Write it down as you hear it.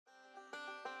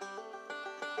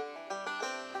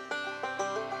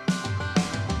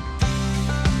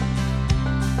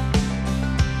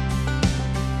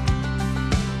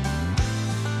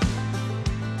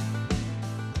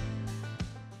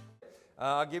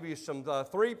I'll give you some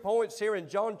 3 points here in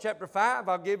John chapter 5.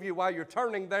 I'll give you, while you're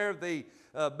turning there, the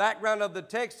background of the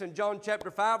text in John chapter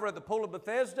 5. We're at the pool of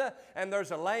Bethesda, and there's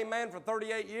a lame man for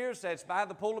 38 years that's by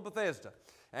the pool of Bethesda.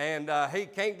 And he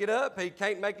can't get up. He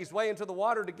can't make his way into the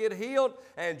water to get healed.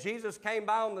 And Jesus came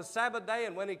by on the Sabbath day,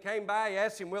 and when he came by, he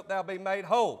asked him, "Wilt thou be made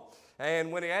whole?"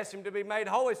 And when he asked him to be made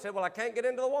whole, he said, "Well, I can't get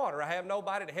into the water. I have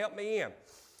nobody to help me in."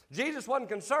 Jesus wasn't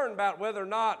concerned about whether or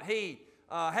not he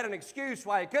had an excuse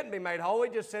why he couldn't be made whole. He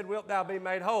just said, "Wilt thou be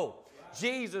made whole?"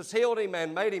 Jesus healed him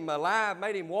and made him alive,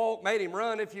 made him walk, made him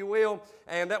run, if you will.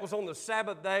 And that was on the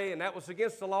Sabbath day, and that was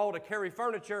against the law to carry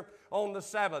furniture on the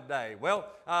Sabbath day. Well,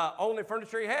 only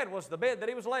furniture he had was the bed that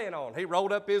he was laying on. He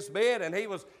rolled up his bed, and he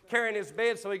was carrying his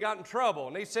bed, so he got in trouble.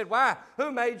 And he said, "Why?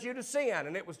 Who made you to sin?"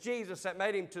 And it was Jesus that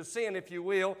made him to sin, if you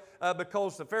will,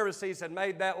 because the Pharisees had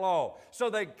made that law. So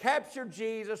they captured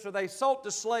Jesus, or they sought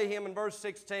to slay him in verse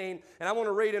 16. And I want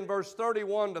to read in verse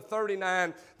 31 to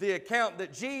 39 the account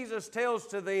that Jesus tells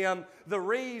to them the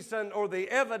reason or the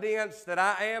evidence that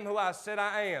I am who I said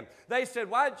I am. They said,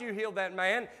 "Why did you heal that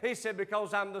man?" He said,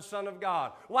 "Because I'm the Son of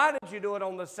God." "Why did you do it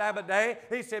on the Sabbath day?"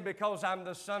 He said, "Because I'm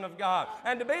the Son of God."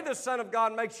 And to be the Son of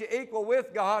God makes you equal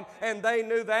with God, and they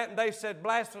knew that, and they said,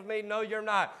 "Blasphemy, no, you're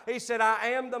not." He said, "I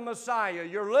am the Messiah."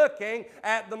 You're looking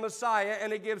at the Messiah,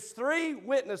 and he gives 3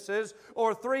 witnesses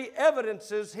or 3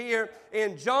 evidences here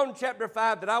in John chapter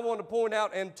 5 that I want to point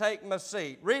out and take my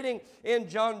seat. Reading in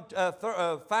John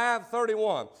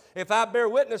 5:31. "If I bear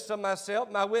witness of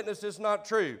myself, my witness is not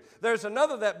true. There's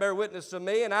another that bear witness of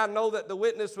me, and I know that the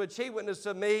witness which he witnessed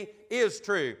of me is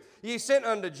true. Ye sent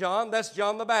unto John," that's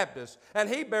John the Baptist, "and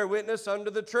he bear witness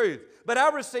unto the truth. But I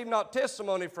receive not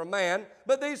testimony from man,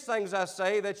 but these things I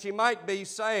say, that ye might be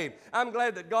saved." I'm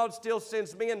glad that God still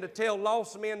sends men to tell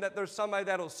lost men that there's somebody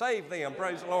that'll save them.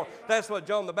 Praise the Lord. That's what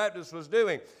John the Baptist was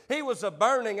doing. "He was a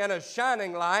burning and a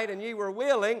shining light, and ye were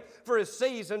willing for a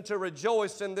season to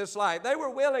rejoice in this light." They were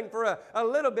willing for a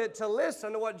little bit to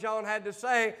listen to what John had to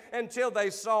say until they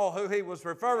saw who he was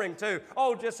referring to.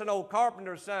 Oh, just an old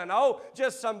carpenter's son. Oh,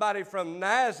 just somebody from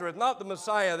Nazareth, not the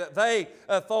Messiah that they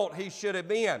thought he should have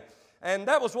been. And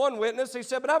that was one witness. He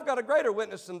said, "But I've got a greater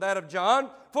witness than that of John.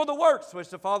 For the works which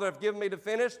the Father hath given me to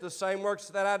finish, the same works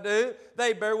that I do,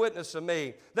 they bear witness of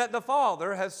me, that the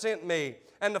Father has sent me.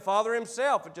 And the Father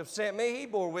himself which hath sent me, he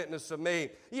bore witness of me.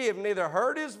 Ye have neither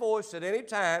heard his voice at any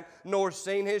time, nor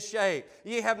seen his shape.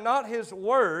 Ye have not his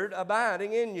word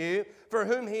abiding in you, for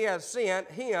whom he has sent,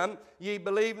 him ye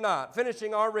believe not."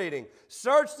 Finishing our reading.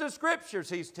 "Search the Scriptures,"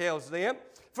 he tells them,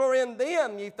 "for in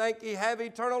them ye think ye have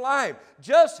eternal life.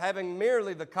 Just having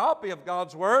merely the copy of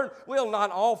God's word will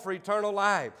not offer eternal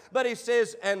life." But he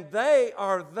says, "And they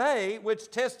are they which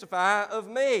testify of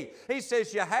me." He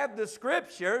says, you have the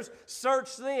Scriptures,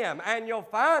 search them, and you'll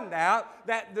find out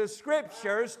that the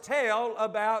Scriptures tell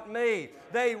about me.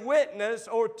 They witness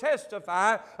or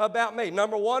testify about me.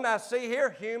 Number one, I see here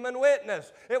human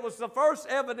witness. It was the first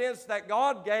evidence that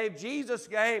God gave, Jesus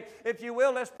gave. If you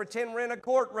will, let's pretend we're in a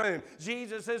courtroom.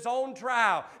 Jesus' own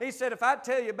trial. He said, "If I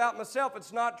tell you about myself,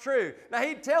 it's not true." Now,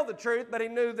 he'd tell the truth, but he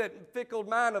knew that fickle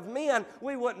mind of men,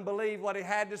 we wouldn't believe what he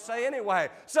had to say anyway.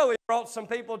 So he brought some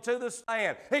people to the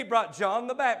stand. He brought John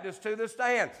the Baptist to the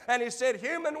stand. And he said,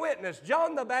 "Human witness,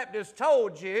 John the Baptist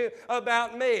told you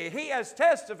about me. He has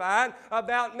testified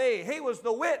about me. He was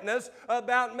the witness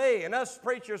about me." And us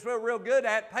preachers, we're real good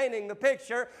at painting the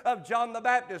picture of John the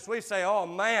Baptist. We say, "Oh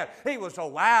man, he was a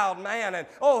wild man, and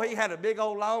oh, he had a big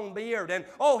old long beard, and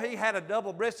oh, he had a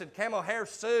double-breasted camel hair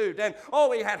suit, and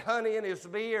oh, he had honey in his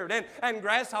beard, and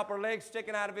grasshopper legs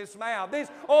sticking out of his mouth." These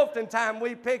oftentimes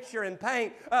we picture and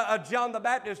paint John the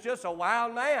Baptist just a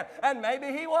wild man, and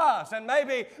maybe he was, and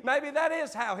maybe that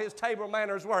is how his table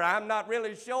manners were. I'm not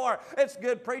really sure. It's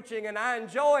good preaching, and I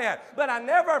enjoy it, but I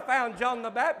never found John the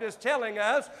Baptist telling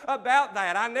us about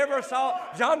that. I never saw,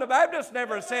 John the Baptist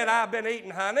never said, "I've been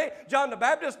eating honey." John the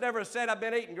Baptist never said, "I've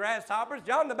been eating grasshoppers."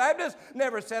 John the Baptist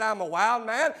never said, "I'm a wild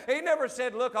man." He never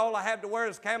said, "Look, all I have to wear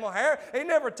is camel hair." He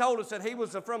never told us that he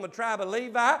was from a tribe of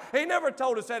Levi. He never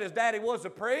told us that his daddy was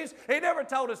a priest. He never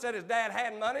told us that his dad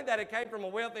had money, that he came from a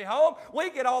wealthy home. We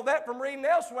get all that from reading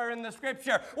elsewhere in the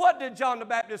Scripture. What did John the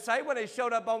Baptist say when he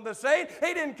showed up on the scene?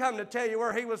 He didn't come to tell you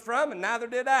where he was from, and neither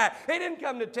did I. He didn't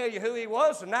come to tell you who he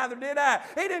was, and neither did I.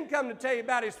 He didn't come to tell you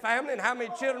about his family and how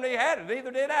many children he had, and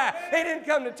neither did I. He didn't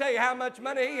come to tell you how much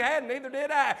money he had, and neither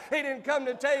did I. He didn't come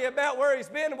to tell you about where he's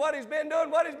been and what he's been doing,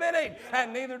 what he's been eating,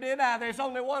 and neither did I. There's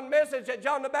only one message that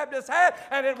John the Baptist had,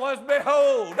 and it was,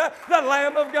 "Behold, the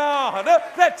Lamb of God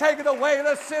that taketh away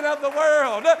the sin of the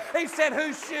world." He said,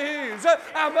 whose shoes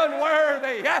I'm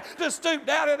unworthy to stoop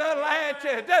down and unlatch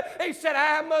it. He said,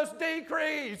 I must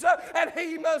decrease and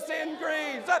he must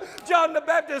increase. John the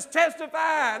Baptist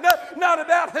testified not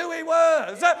about who he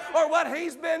was or what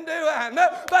he's been doing,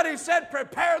 but he said,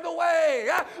 prepare the way.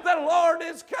 The Lord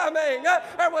is coming.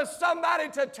 There was somebody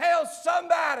to tell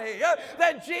somebody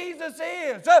that Jesus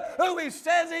is who he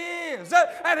says he is,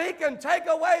 and he can take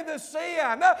away the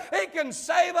sin. He can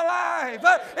save a life.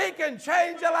 He can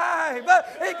change a life.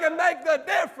 He can make the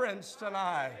difference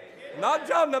tonight. Not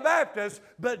John the Baptist,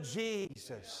 but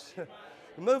Jesus.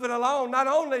 Moving along, not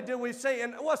only do we see,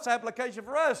 and what's the application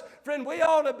for us? Friend, we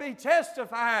ought to be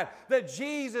testifying that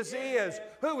Jesus is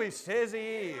who he says he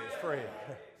is, friend.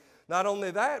 Not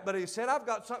only that, but he said, I've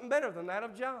got something better than that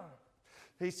of John.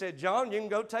 He said, John, you can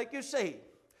go take your seat.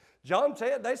 John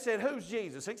said, they said, who's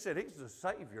Jesus? He said, he's the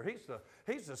Savior.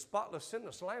 He's the spotless,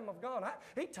 sinless Lamb of God.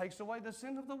 He takes away the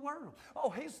sin of the world.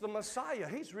 Oh, he's the Messiah.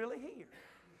 He's really here.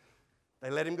 They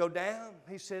let him go down.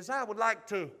 He says, I would like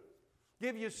to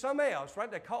give you some else, right?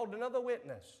 They called another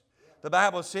witness. The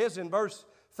Bible says in verse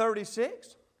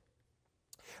 36,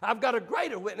 I've got a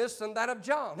greater witness than that of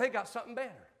John. They got something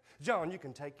better. John, you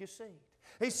can take your seat.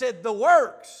 He said, the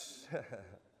works,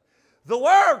 the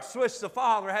works which the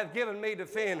Father hath given me to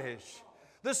finish,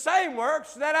 the same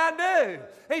works that I do.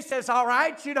 He says, all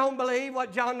right, you don't believe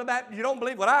what John the Baptist, you don't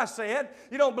believe what I said.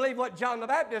 You don't believe what John the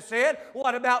Baptist said.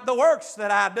 What about the works that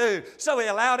I do? So he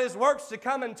allowed his works to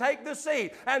come and take the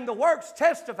seat. And the works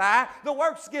testify, the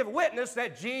works give witness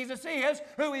that Jesus is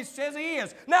who he says he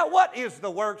is. Now, what is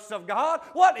the works of God?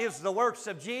 What is the works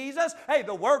of Jesus? Hey,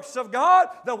 the works of God,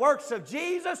 the works of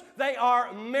Jesus, they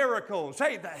are miracles.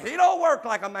 Hey, he don't work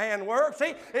like a man works.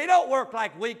 He don't work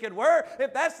like we could work.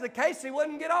 If that's the case, he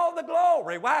wouldn't get all the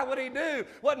glory. Why would he do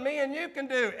what me and you can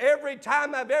do? Every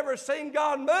time I've ever seen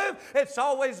God move, it's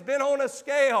always been on a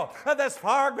scale that's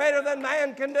far greater than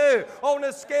man can do, on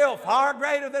a scale far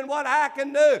greater than what I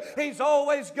can do. He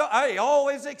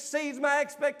always exceeds my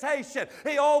expectation.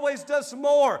 He always does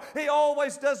more. He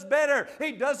always does better.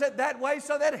 He does it that way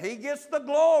so that he gets the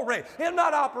glory. He'll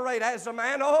not operate as a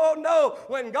man. Oh no,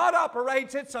 when God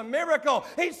operates, it's a miracle.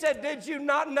 He said, did you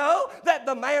not know that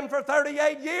the man for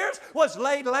 38 years was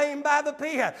laid lame by the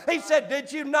pit? He said,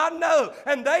 did you not know?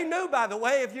 And they knew, by the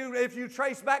way, if you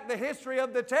trace back the history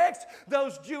of the text,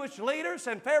 those Jewish leaders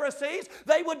and Pharisees,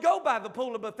 they would go by the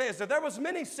pool of Bethesda. There was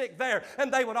many sick there,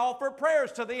 and they would offer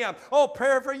prayers to them. Oh,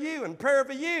 prayer for you and prayer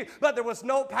for you. But there was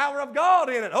no power of God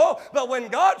in it. Oh, but when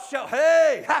God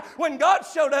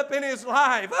showed up in his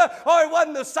life, it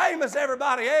wasn't the same as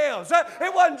everybody else.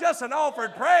 It wasn't just an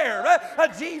offered prayer.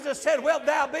 Jesus said, wilt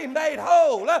thou be made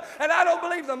whole? And I don't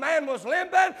believe the man was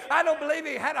limping. I don't believe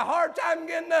he had a hard time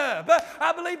getting up.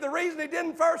 I believe the reason he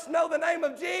didn't first know the name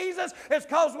of Jesus is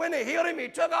because when he healed him, he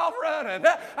took off running.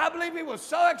 I believe he was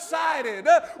so excited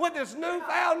with this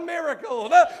newfound miracle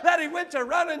that he went to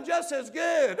running just as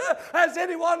good as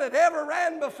anyone that ever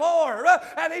ran before.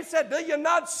 And he said, do you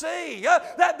not see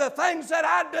that the things that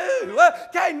I do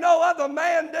can't no other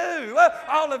man do?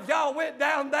 All of y'all went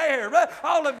down there.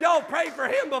 All of y'all prayed for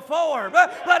him before,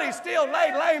 but he still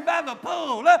laid lame by the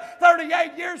pool.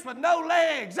 38 years with no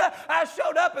legs. I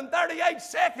showed up in 38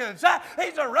 seconds.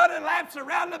 He's a running laps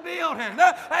around the building.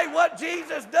 Hey, what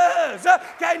Jesus does,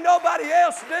 can't nobody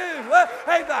else do.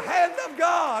 Hey, the hand of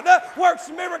God works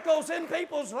miracles in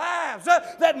people's lives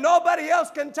that nobody else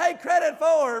can take credit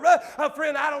for.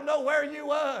 Friend, I don't know where you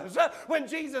was when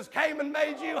Jesus came and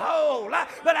made you whole,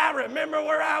 but I remember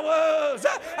where I was.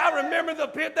 I remember the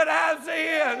pit that I was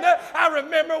in. I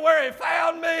remember where he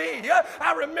found me.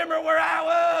 I remember where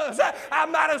I was. I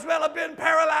might as well have been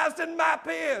paralyzed in my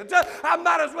pit. I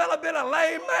might as well have been a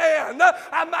lame man.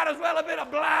 I might as well have been a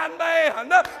blind man.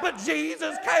 But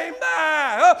Jesus came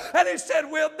by and he said,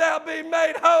 wilt thou be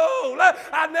made whole?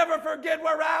 I never forget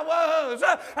where I was.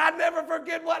 I never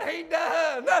forget what he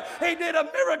done. He did a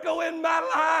miracle in my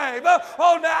life.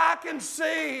 Oh, now I can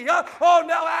see. Oh,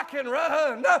 now I can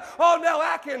run. Oh, now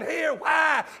I can hear.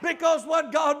 Why? Because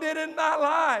what God did in my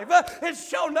life, it's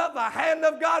shown up the hand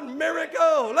of God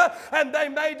miracle. And they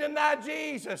may deny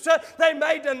Jesus. They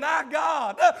may deny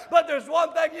God. But there's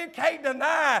one thing you can't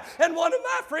deny. And one of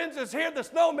my friends is here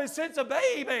that's known me since a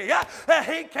baby.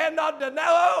 He cannot deny.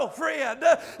 Oh, friend,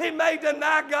 he may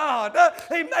deny God.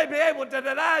 He may be able to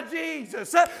deny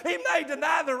Jesus. He may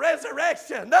deny the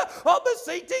resurrection. Oh, but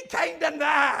see, he can't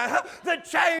deny the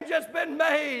change that's been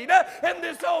made in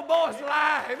this old boy's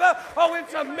life. Oh,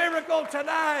 it's a miracle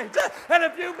tonight. And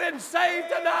if you've been saved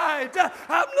tonight,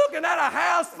 I'm looking at a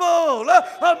house full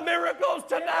of miracles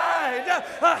tonight.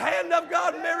 A hand of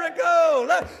God miracle.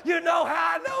 You know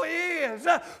how I know He is,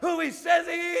 who He says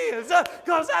He is,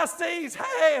 because I see His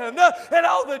hand in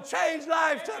all the changed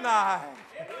lives tonight.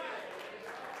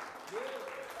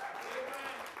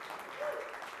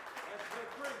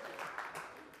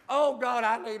 Oh, God,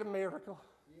 I need a miracle.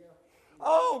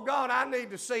 Oh, God, I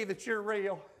need to see that You're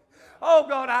real. Oh,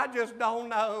 God, I just don't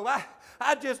know.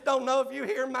 I just don't know if You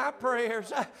hear my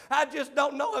prayers. I just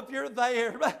don't know if You're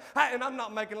there. And I'm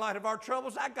not making light of our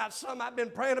troubles. I got some I've been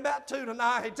praying about too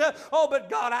tonight. Oh, but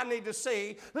God, I need to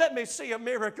see. Let me see a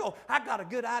miracle. I got a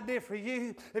good idea for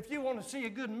you. If you want to see a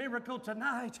good miracle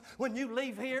tonight, when you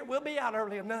leave here, we'll be out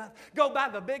early enough. Go by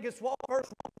the biggest wall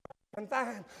first. Can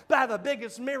find, by the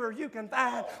biggest mirror you can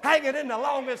find, hang it in the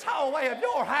longest hallway of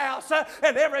your house,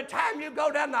 and every time you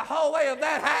go down the hallway of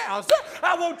that house,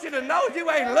 I want you to know you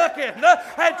ain't looking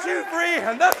at you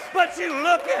friend, but you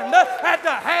looking at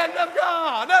the hand of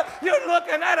God. You're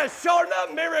looking at a sure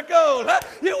enough miracle.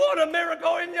 You want a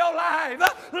miracle in your life?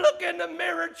 Look in the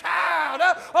mirror, child.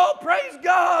 Oh, praise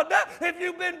God. If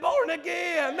you've been born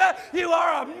again, you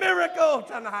are a miracle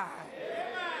tonight.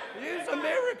 You're a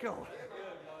miracle.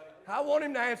 I want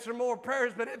Him to answer more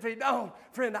prayers, but if He don't,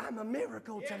 friend, I'm a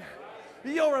miracle tonight.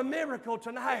 You're a miracle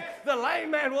tonight. The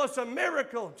lame man was a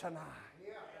miracle tonight.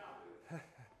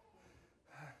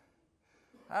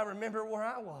 I remember where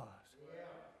I was.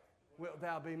 Wilt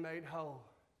thou be made whole?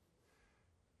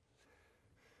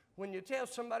 When you tell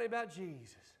somebody about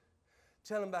Jesus,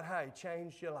 tell them about how He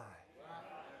changed your life.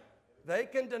 They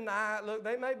can deny, look,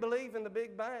 they may believe in the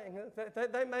Big Bang.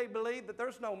 They may believe that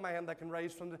there's no man that can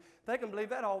raise from the, they can believe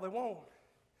that all they want.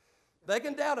 They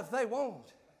can doubt if they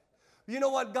want. You know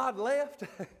what God left?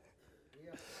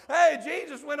 Hey,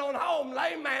 Jesus went on home.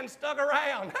 Lame man stuck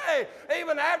around. Hey,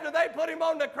 even after they put Him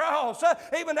on the cross,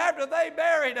 even after they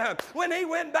buried Him, when He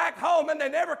went back home and they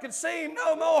never could see Him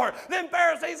no more, them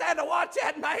Pharisees had to watch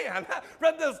that man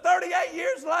from those 38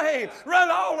 years lame run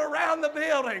all around the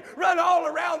building, run all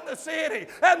around the city.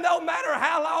 And no matter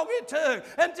how long it took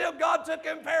until God took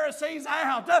them Pharisees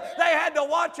out, they had to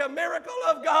watch a miracle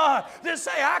of God to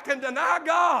say, I can deny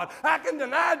God, I can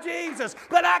deny Jesus,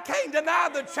 but I can't deny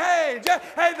the change.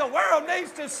 Hey, the world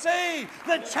needs to see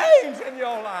the change in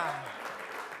your life.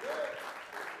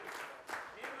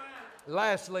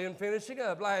 Lastly, and finishing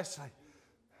up,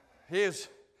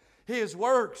 His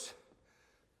works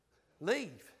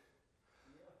leave.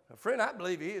 Friend, I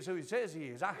believe He is who He says He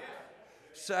is.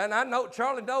 And I know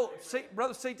Charlie,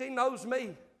 Brother C.T. knows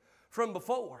me from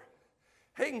before.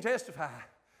 He can testify.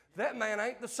 That man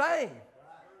ain't the same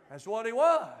as what he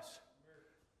was.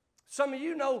 Some of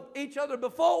you know each other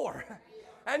before.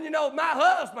 And you know, my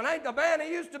husband ain't the man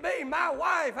he used to be. My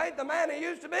wife ain't the man he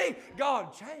used to be.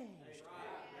 God changed.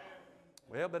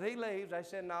 Well, but he leaves. They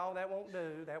said, no, that won't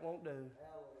do. That won't do.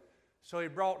 So He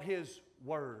brought His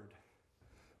Word.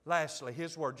 Lastly,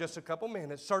 His Word, just a couple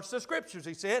minutes. Search the Scriptures,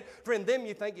 He said, for in them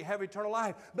you think you have eternal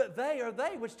life. But they are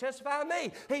they which testify of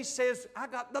me. He says, I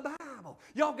got the Bible.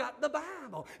 Y'all got the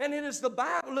Bible. And it is the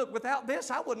Bible. Look, without this,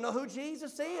 I wouldn't know who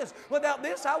Jesus is. Without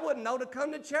this, I wouldn't know to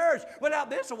come to church. Without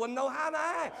this, I wouldn't know how to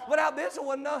act. Without this, I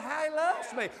wouldn't know how He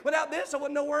loves me. Without this, I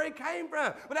wouldn't know where He came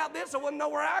from. Without this, I wouldn't know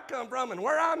where I come from and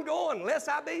where I'm going unless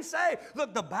I be saved.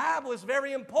 Look, the Bible is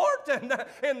very important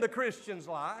in the Christian's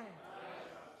life.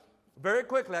 Very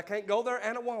quickly, I can't go there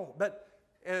and I won't. But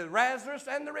Lazarus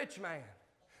and the rich man,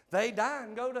 they die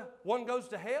and one goes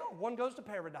to hell, one goes to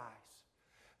paradise.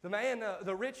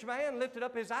 The rich man lifted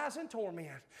up his eyes in torment.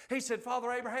 He said,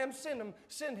 Father Abraham,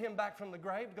 send him back from the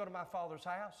grave to go to my father's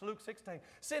house. Luke 16.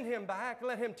 Send him back.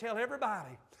 Let him tell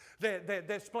everybody that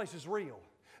this place is real.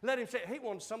 Let him say, he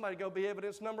wants somebody to go be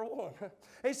evidence number one.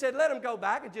 He said, let him go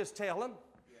back and just tell them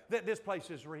that this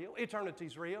place is real.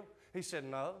 Eternity's real. He said,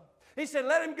 no. He said,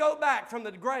 let him go back from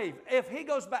the grave. If he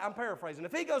goes back, I'm paraphrasing,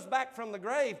 if he goes back from the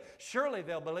grave, surely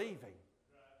they'll believe him.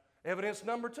 Evidence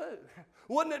number two.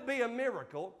 Wouldn't it be a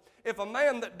miracle if a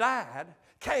man that died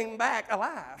came back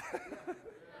alive?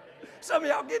 Some of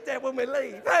y'all get that when we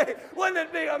leave. Hey, wouldn't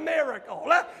it be a miracle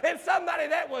if somebody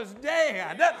that was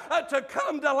dead to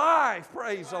come to life?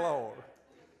 Praise the Lord.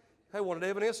 They wanted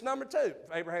evidence number two.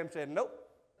 Abraham said, nope.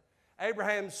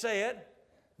 Abraham said,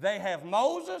 they have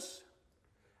Moses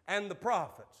and the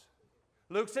prophets.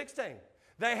 Luke 16.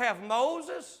 They have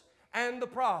Moses and the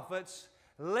prophets.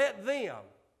 Let them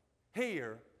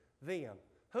hear them.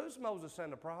 Who's Moses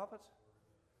and the prophets?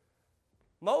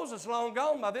 Moses long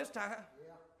gone by this time.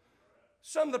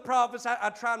 Some of the prophets, I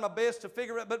tried my best to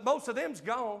figure it, but most of them's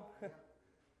gone.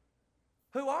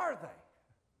 Who are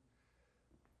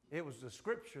they? It was the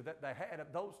scripture that they had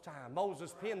at those times.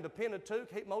 Moses penned the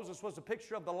Pentateuch. Moses was a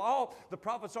picture of the law. The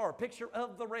prophets are a picture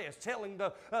of the rest, telling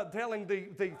the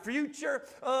future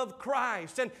of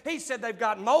Christ. And he said they've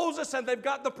got Moses and they've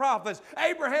got the prophets.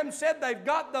 Abraham said they've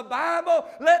got the Bible.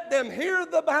 Let them hear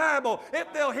the Bible.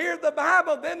 If they'll hear the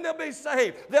Bible, then they'll be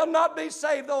saved. They'll not be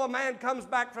saved though a man comes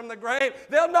back from the grave.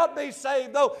 They'll not be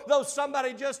saved though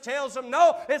somebody just tells them.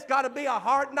 No, it's got to be a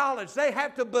heart knowledge. They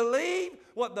have to believe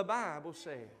what the Bible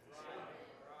says.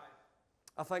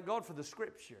 I thank God for the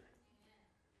Scripture.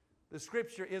 The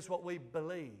Scripture is what we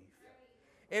believe.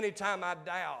 Anytime I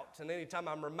doubt and anytime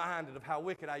I'm reminded of how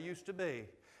wicked I used to be,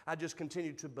 I just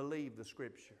continue to believe the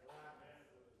Scripture.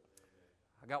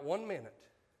 I got 1 minute.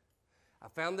 I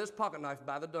found this pocket knife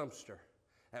by the dumpster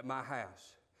at my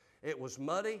house. It was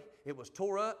muddy. It was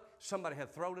tore up. Somebody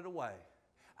had thrown it away.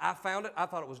 I found it. I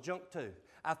thought it was junk too.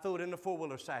 I threw it in the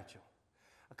four-wheeler satchel.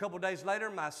 A couple days later,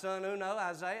 my son Uno,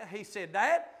 Isaiah, he said,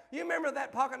 Dad, you remember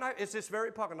that pocket knife? It's this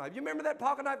very pocket knife. You remember that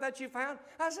pocket knife that you found?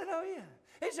 I said, oh, yeah.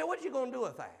 He said, what you going to do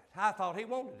with that? I thought he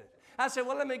wanted it. I said,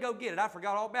 well, let me go get it. I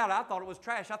forgot all about it. I thought it was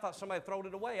trash. I thought somebody threw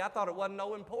it away. I thought it wasn't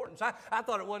no importance. I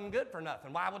thought it wasn't good for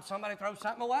nothing. Why would somebody throw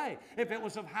something away if it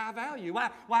was of high value?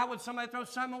 Why would somebody throw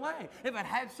something away if it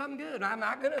had something good?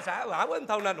 My goodness, I wouldn't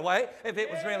throw nothing away if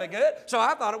it was really good. So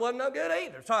I thought it wasn't no good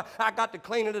either. So I got to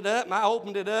cleaning it up, and I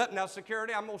opened it up. Now,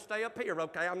 security, I'm going to stay up here,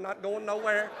 okay? I'm not going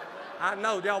nowhere. I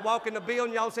know. Y'all walk in the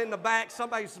building, y'all's in the back.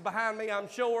 Somebody's behind me, I'm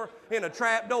sure, in a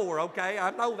trap door, okay? I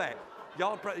know that.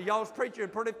 Y'all's preacher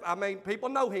pretty, people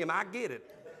know him. I get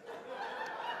it.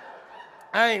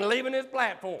 I ain't leaving this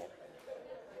platform.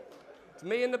 It's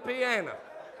me and the piano.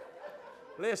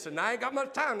 Listen, I ain't got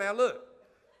much time now. Look.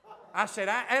 I said,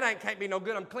 it can't be no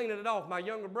good. I'm cleaning it off. My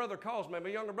younger brother calls me. My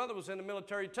younger brother was in the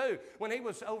military too. When he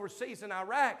was overseas in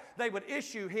Iraq, they would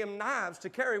issue him knives to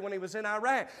carry when he was in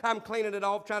Iraq. I'm cleaning it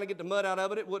off, trying to get the mud out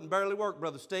of it. It wouldn't barely work,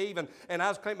 Brother Steve. And I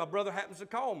was cleaning. My brother happens to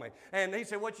call me. And he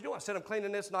said, what you doing? I said, I'm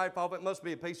cleaning this knife off. It must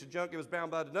be a piece of junk. It was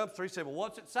bound by the dumpster. He said, well,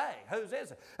 what's it say? Whose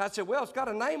is it? I said, well, it's got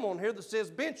a name on here that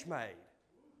says Benchmade.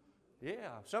 Yeah,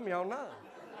 some of y'all know.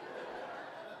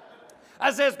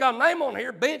 I said, it's got a name on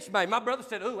here, Benchmade. My brother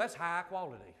said, ooh, that's high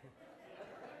quality.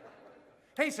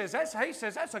 He says,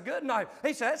 that's a good knife.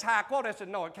 He said, that's high quality. I said,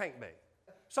 no, it can't be.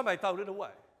 Somebody threw it away.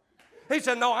 He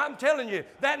said, no, I'm telling you,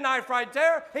 that knife right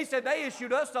there, he said, they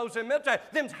issued us those in the military.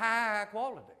 Them's high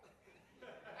quality.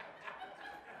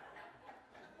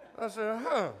 I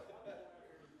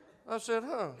said,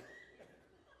 huh.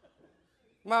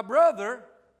 My brother,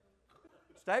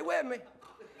 stay with me.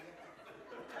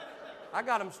 I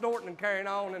got him snorting and carrying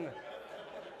on in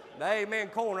the amen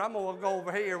corner. I'm going to go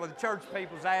over here where the church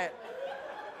people's at.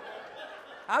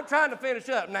 I'm trying to finish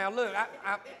up. Now, look,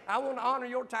 I want to honor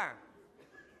your time.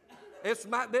 This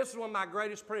is one of my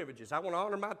greatest privileges. I want to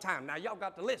honor my time. Now, y'all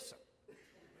got to listen,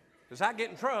 because I get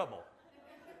in trouble.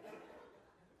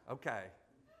 Okay.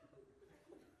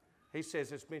 He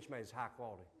says this Benchmade is high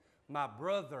quality. My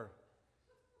brother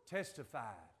testified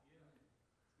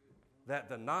that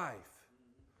the knife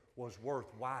was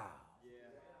worthwhile.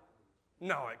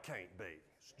 No, it can't be.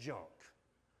 It's junk.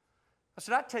 I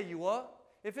said, I tell you what,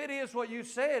 if it is what you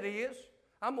say it is,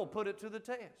 I'm going to put it to the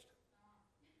test.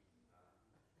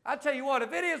 I tell you what,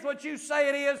 if it is what you say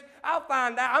it is, I'll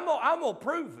find out. I'm going to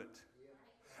prove it.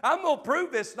 I'm going to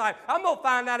prove this knife. I'm going to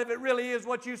find out if it really is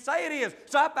what you say it is.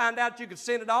 So I found out you could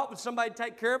send it off and somebody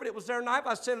take care of it. It was their knife.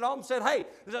 I sent it off and said, hey,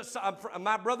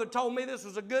 my brother told me this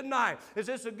was a good knife. Is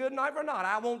this a good knife or not?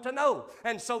 I want to know.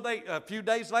 And so a few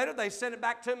days later, they sent it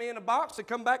back to me in a box. They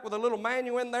come back with a little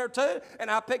manual in there too. And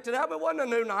I picked it up. It wasn't a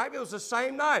new knife. It was the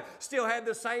same knife. Still had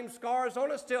the same scars on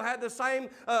it. Still had the same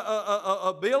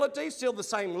ability. Still the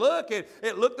same look.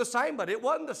 It looked the same, but it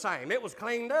wasn't the same. It was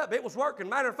cleaned up. It was working.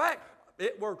 Matter of fact,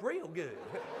 it worked real good.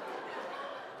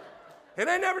 And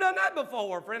they never done that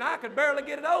before, friend. I could barely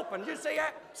get it open. You see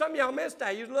that? Some of y'all missed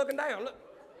that. You was looking down. Look.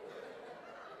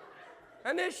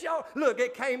 And this y'all, look,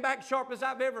 it came back sharp as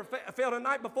I've ever felt a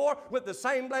night before with the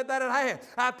same blade that it had.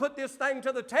 I put this thing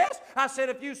to the test. I said,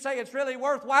 if you say it's really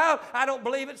worthwhile, I don't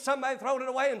believe it. Somebody thrown it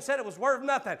away and said it was worth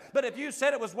nothing. But if you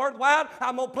said it was worthwhile,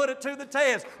 I'm going to put it to the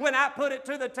test. When I put it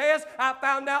to the test, I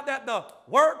found out that the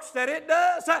works that it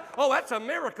does, that's a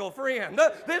miracle, friend.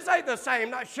 This ain't the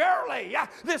same knife. Surely,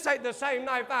 this ain't the same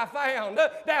knife I found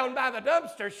down by the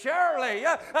dumpster. Surely,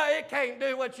 it can't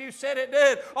do what you said it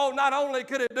did. Oh, not only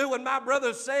could it do what my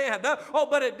brother said,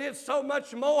 but it did so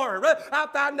much more. I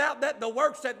found out that the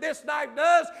works that this knife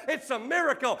does, it's a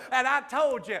miracle. And I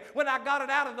told you, when I got it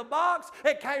out of the box,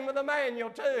 it came with a manual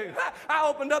too. I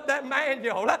opened up that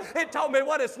manual. It told me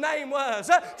what its name was.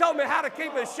 Told me how to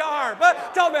keep it sharp.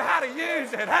 Told me how to use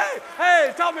use it.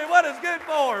 Hey, tell me what it's good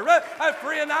for.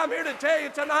 Friend, I'm here to tell you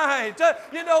tonight,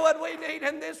 you know what we need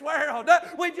in this world?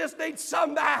 We just need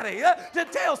somebody to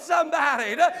tell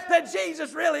somebody that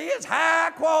Jesus really is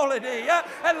high quality,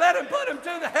 and let him put him to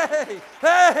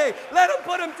the, let him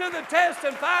put him to the test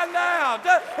and find out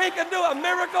he can do a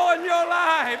miracle in your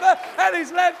life, and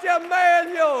he's left you a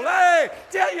manual.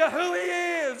 Tell you who he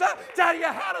is, tell you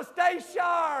how to stay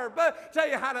sharp, tell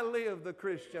you how to live the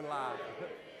Christian life.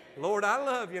 Lord, I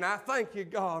love you, and I thank you,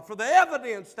 God, for the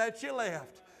evidence that you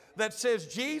left that says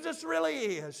Jesus really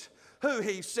is who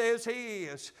he says he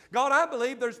is. God, I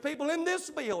believe there's people in this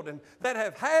building that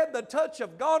have had the touch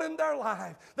of God in their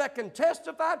life that can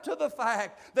testify to the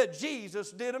fact that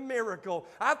Jesus did a miracle.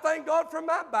 I thank God for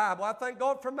my Bible. I thank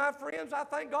God for my friends. I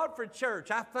thank God for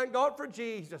church. I thank God for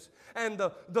Jesus and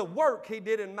the work he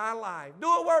did in my life. Do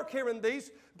a work here in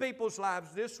these people's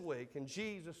lives this week. In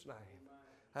Jesus' name.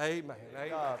 Amen.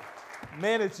 Amen.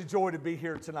 Man, it's a joy to be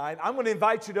here tonight. I'm going to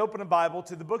invite you to open a Bible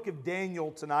to the book of Daniel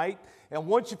tonight. And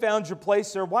once you found your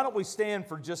place there, why don't we stand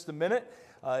for just a minute?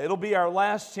 It'll be our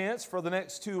last chance for the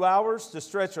next 2 hours to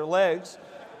stretch our legs.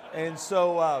 And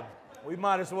so we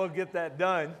might as well get that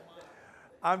done.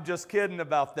 I'm just kidding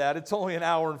about that. It's only an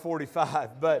hour and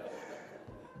 45. But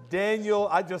Daniel,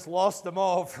 I just lost them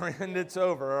all, friend. It's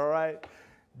over, all right?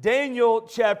 Daniel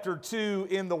chapter 2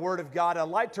 in the Word of God. I'd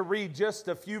like to read just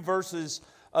a few verses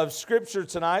of Scripture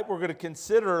tonight. We're going to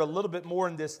consider a little bit more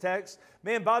in this text.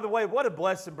 Man, by the way, what a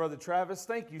blessing, Brother Travis.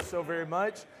 Thank you so very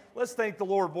much. Let's thank the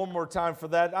Lord one more time for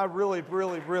that. I really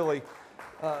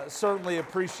certainly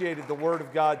appreciated the Word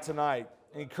of God tonight.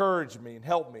 Encouraged me and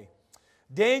helped me.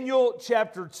 Daniel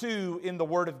chapter 2 in the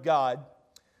Word of God.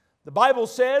 The Bible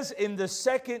says, in the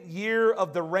 2nd year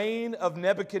of the reign of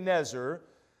Nebuchadnezzar,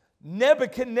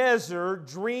 Nebuchadnezzar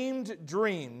dreamed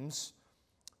dreams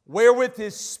wherewith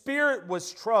his spirit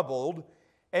was troubled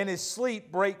and his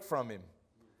sleep brake from him.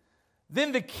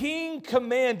 Then the king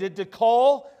commanded to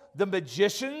call the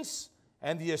magicians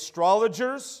and the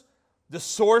astrologers, the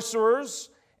sorcerers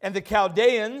and the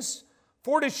Chaldeans,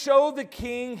 for to show the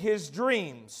king his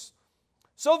dreams.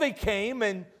 So they came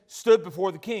and stood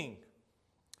before the king.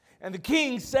 And the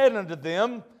king said unto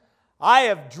them, I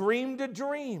have dreamed a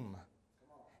dream,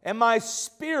 and my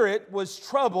spirit was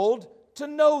troubled to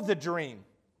know the dream.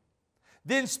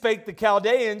 Then spake the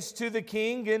Chaldeans to the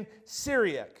king in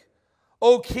Syriac,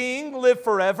 O king, live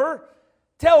forever.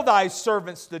 Tell thy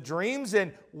servants the dreams,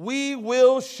 and we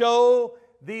will show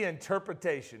the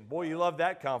interpretation. Boy, you love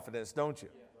that confidence, don't you?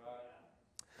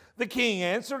 The king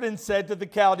answered and said to the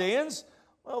Chaldeans,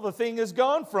 well, the thing is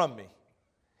gone from me.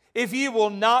 If ye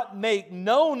will not make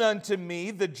known unto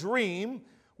me the dream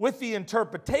with the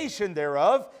interpretation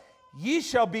thereof, ye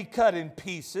shall be cut in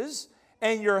pieces,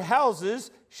 and your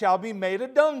houses shall be made a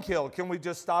dunghill. Can we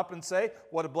just stop and say,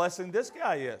 what a blessing this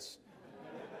guy is?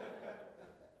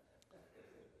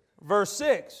 Verse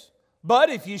 6,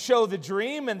 but if ye show the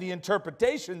dream and the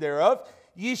interpretation thereof,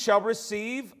 ye shall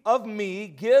receive of me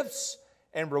gifts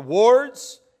and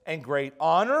rewards and great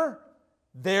honor.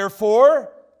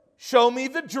 Therefore, show me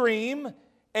the dream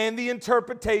and the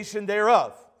interpretation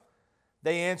thereof.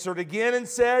 They answered again and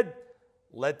said,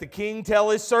 let the king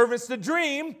tell his servants the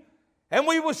dream, and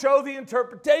we will show the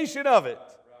interpretation of it.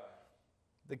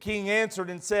 The king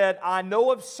answered and said, I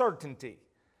know of certainty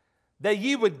that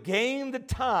ye would gain the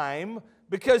time,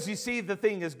 because ye see the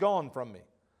thing is gone from me.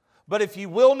 But if ye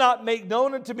will not make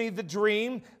known unto me the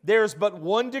dream, there is but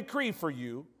one decree for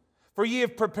you, for ye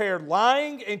have prepared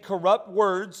lying and corrupt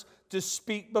words to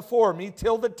speak before me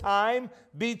till the time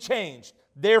be changed.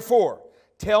 Therefore,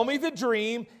 tell me the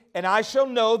dream, and I shall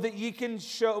know that ye can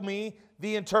show me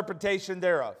the interpretation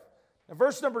thereof. And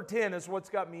verse number 10 is what's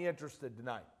got me interested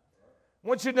tonight. I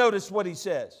want you to notice what he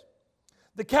says.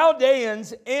 The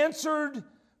Chaldeans answered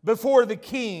before the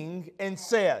king and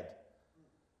said,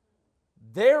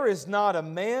 there is not a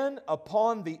man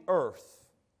upon the earth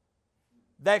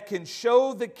that can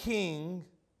show the king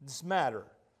this matter.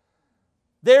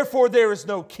 Therefore there is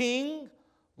no king,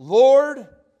 lord,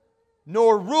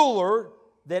 nor ruler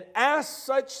that asks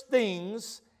such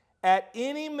things at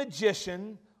any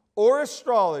magician or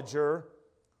astrologer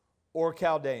or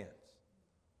Chaldeans.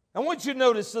 I want you to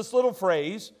notice this little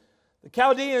phrase. The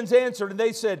Chaldeans answered and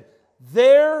they said,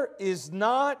 there is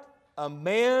not a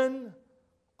man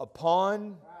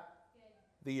upon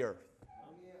the earth.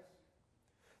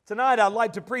 Tonight I'd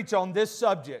like to preach on this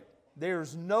subject.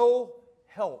 There's no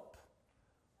help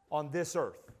on this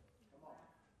earth.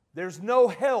 There's no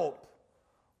help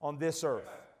on this earth.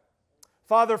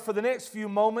 Father, for the next few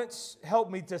moments,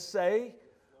 help me to say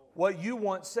what you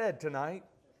once said tonight.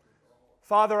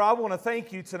 Father, I want to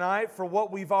thank you tonight for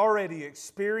what we've already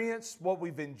experienced, what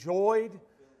we've enjoyed.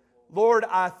 Lord,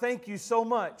 I thank you so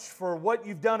much for what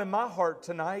you've done in my heart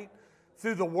tonight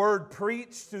through the word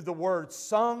preached, through the word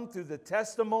sung, through the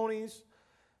testimonies.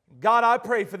 God, I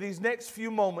pray for these next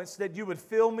few moments that you would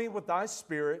fill me with thy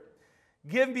Spirit.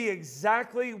 Give me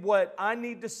exactly what I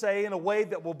need to say in a way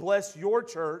that will bless your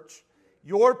church,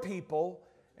 your people.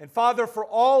 And Father, for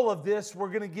all of this, we're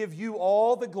going to give you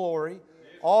all the glory,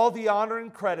 all the honor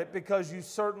and credit, because you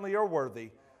certainly are worthy.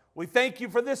 We thank you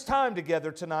for this time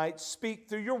together tonight. Speak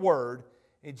through your word.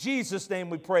 In Jesus' name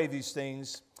we pray these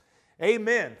things.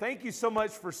 Amen. Thank you so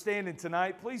much for standing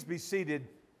tonight. Please be seated.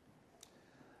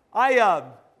 I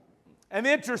am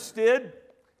interested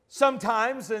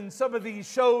sometimes in some of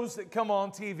these shows that come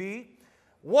on TV.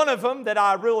 One of them that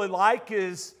I really like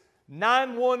is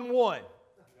 911.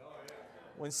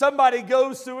 When somebody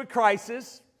goes through a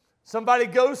crisis, somebody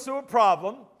goes through a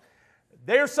problem,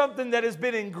 there's something that has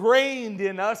been ingrained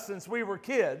in us since we were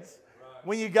kids.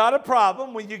 When you got a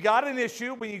problem, when you got an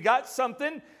issue, when you got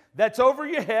something that's over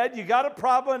your head, you got a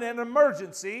problem and an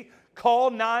emergency,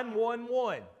 call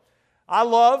 911. I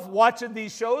love watching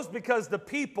these shows because the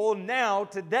people now,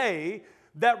 today,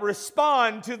 that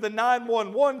respond to the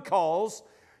 911 calls,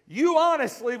 you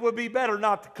honestly would be better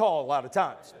not to call a lot of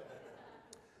times.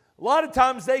 A lot of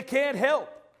times they can't help.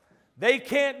 They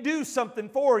can't do something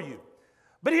for you.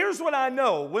 But here's what I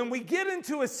know. When we get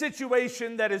into a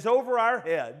situation that is over our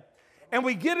head, and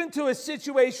we get into a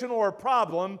situation or a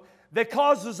problem that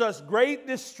causes us great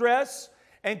distress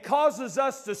and causes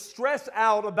us to stress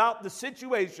out about the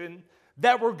situation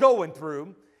that we're going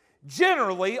through,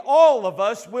 generally all of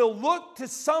us will look to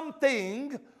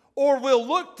something or will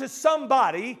look to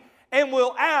somebody and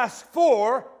will ask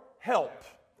for help.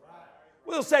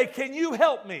 We'll say, can you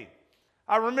help me?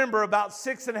 I remember about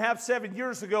 6.5, 7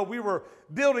 years ago, we were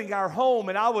building our home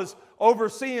and I was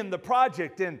overseeing the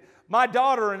project, and my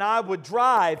daughter and I would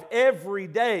drive every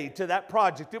day to that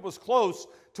project. It was close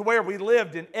to where we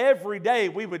lived, and every day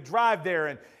we would drive there,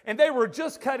 and they were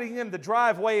just cutting in the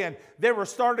driveway and they were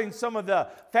starting some of the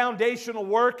foundational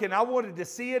work, and I wanted to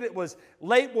see it. It was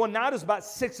late one night. It was about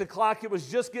 6 o'clock. It was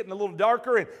just getting a little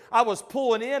darker, and I was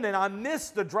pulling in and I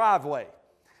missed the driveway.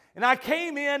 And I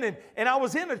came in and I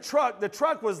was in a truck. The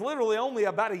truck was literally only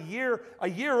about a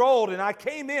year old. And I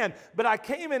came in, but I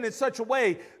came in such a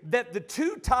way that the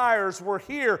two tires were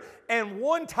here and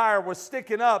one tire was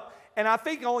sticking up. And I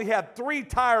think I only had 3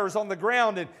 tires on the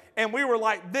ground. And we were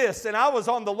like this. And I was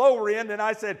on the lower end. And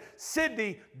I said,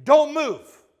 Sydney, don't move.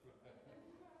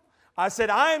 I said,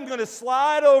 I am going to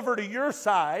slide over to your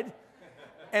side.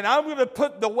 And I'm going to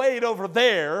put the weight over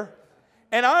there.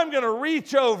 And I'm going to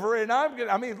reach over and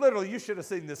literally, you should have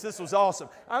seen this. This was awesome.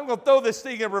 I'm going to throw this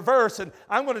thing in reverse and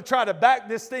I'm going to try to back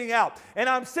this thing out. And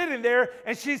I'm sitting there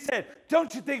and she said,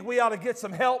 don't you think we ought to get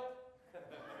some help?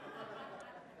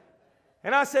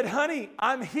 And I said, honey,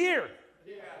 I'm here.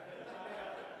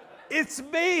 It's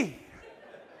me.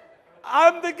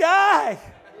 I'm the guy.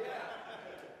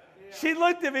 She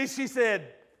looked at me, she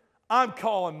said, I'm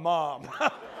calling Mom.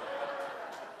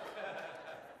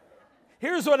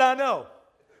 Here's what I know.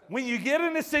 When you get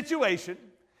in a situation,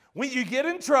 when you get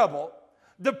in trouble,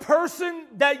 the person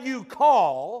that you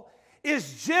call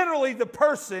is generally the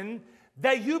person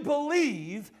that you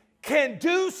believe can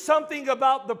do something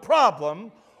about the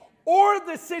problem or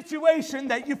the situation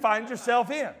that you find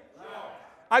yourself in.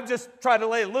 I've just tried to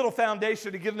lay a little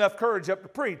foundation to get enough courage up to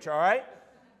preach, all right?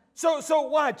 So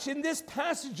watch, in this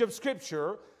passage of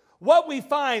Scripture, what we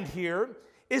find here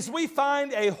is we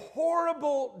find a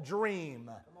horrible dream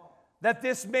that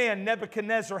this man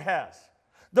Nebuchadnezzar has.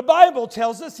 The Bible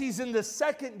tells us he's in the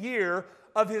 2nd year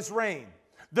of his reign.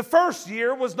 The first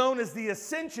year was known as the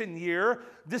Ascension year.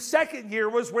 The 2nd year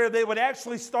was where they would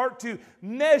actually start to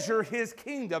measure his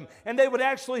kingdom, and they would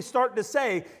actually start to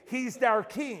say, he's our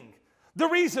king. The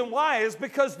reason why is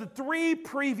because the 3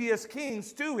 previous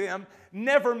kings to him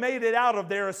never made it out of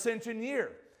their Ascension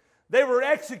year. They were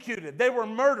executed. They were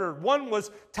murdered. One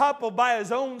was toppled by his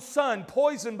own son,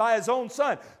 poisoned by his own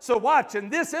son. So watch, in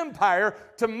this empire,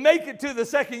 to make it to the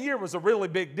 2nd year was a really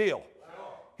big deal.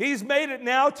 He's made it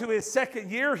now to his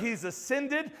 2nd year. He's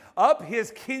ascended up.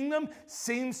 His kingdom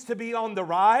seems to be on the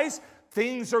rise.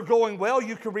 Things are going well.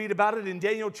 You can read about it in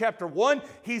Daniel chapter 1.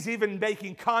 He's even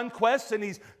making conquests, and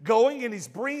he's going and he's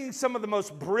bringing some of the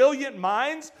most brilliant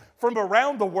minds from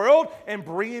around the world and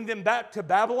bringing them back to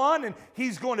Babylon. And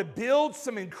he's going to build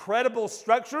some incredible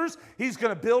structures. He's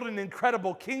going to build an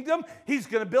incredible kingdom. He's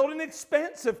going to build an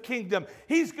expansive kingdom.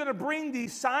 He's going to bring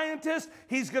these scientists.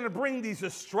 He's going to bring these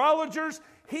astrologers.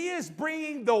 He is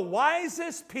bringing the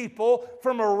wisest people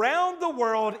from around the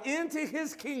world into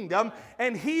his kingdom,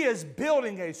 and he is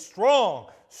building a strong,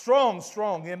 strong,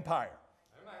 strong empire.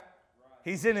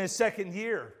 He's in his second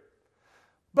year.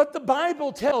 But the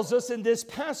Bible tells us in this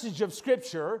passage of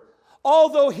Scripture,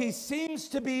 although he seems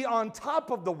to be on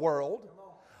top of the world,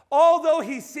 although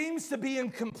he seems to be in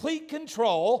complete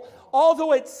control,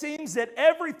 although it seems that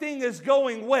everything is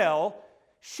going well,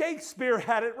 Shakespeare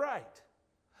had it right.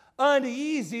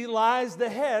 Uneasy lies the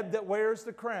head that wears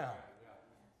the crown.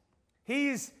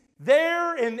 He's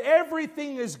there and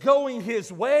everything is going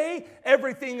his way,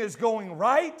 everything is going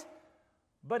right,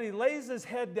 but he lays his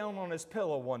head down on his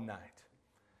pillow one night.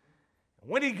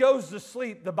 When he goes to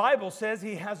sleep, the Bible says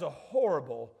he has a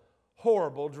horrible,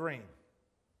 horrible dream.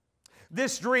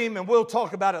 This dream, and we'll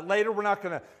talk about it later, we're not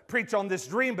going to preach on this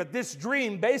dream, but this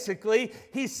dream, basically,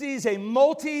 he sees a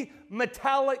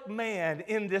multi-metallic man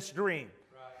in this dream.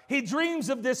 He dreams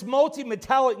of this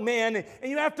multi-metallic man, and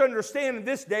you have to understand in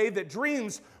this day that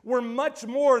dreams were much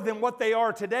more than what they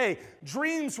are today.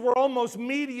 Dreams were almost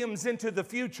mediums into the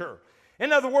future.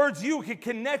 In other words, you could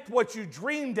connect what you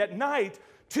dreamed at night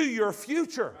to your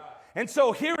future. And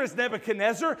so here is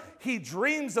Nebuchadnezzar. He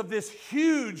dreams of this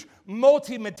huge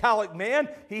multi-metallic man.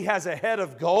 He has a head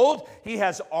of gold. He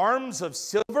has arms of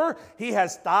silver. He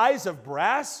has thighs of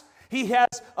brass. He has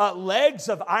legs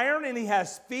of iron, and he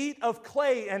has feet of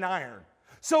clay and iron.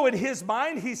 So in his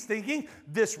mind, he's thinking,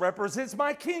 this represents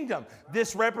my kingdom.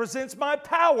 This represents my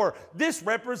power. This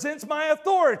represents my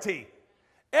authority.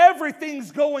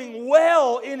 Everything's going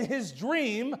well in his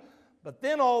dream, but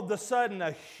then all of a sudden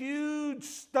a huge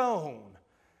stone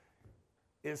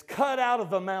is cut out of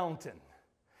the mountain.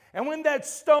 And when that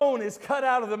stone is cut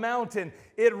out of the mountain,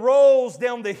 it rolls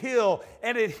down the hill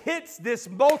and it hits this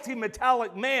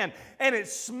multi-metallic man and it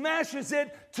smashes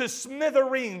it to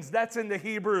smithereens. That's in the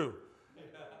Hebrew.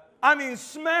 I mean,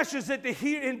 smashes it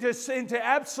into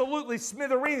absolutely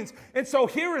smithereens. And so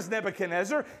here is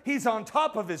Nebuchadnezzar. He's on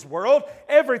top of his world.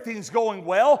 Everything's going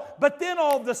well. But then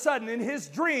all of a sudden in his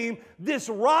dream, this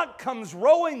rock comes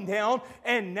rolling down,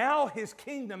 and now his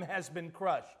kingdom has been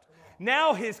crushed.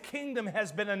 Now his kingdom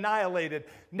has been annihilated.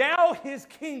 Now his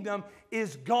kingdom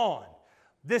is gone.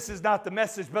 This is not the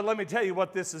message, but let me tell you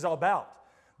what this is all about.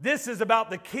 This is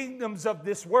about the kingdoms of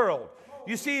this world.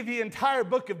 You see, the entire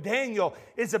book of Daniel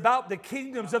is about the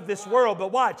kingdoms of this world.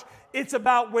 But watch, it's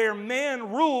about where man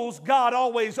rules, God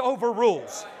always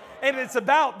overrules. And it's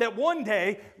about that one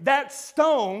day, that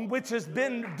stone, which has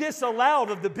been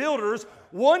disallowed of the builders,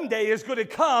 one day is going to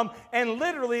come and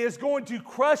literally is going to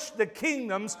crush the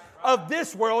kingdoms of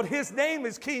this world. His name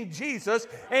is King Jesus,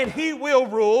 and he will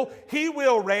rule. He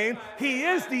will reign. He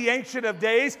is the Ancient of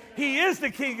Days. He is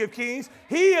the King of Kings.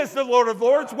 He is the Lord of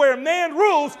Lords. Where man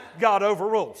rules, God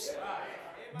overrules.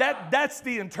 That's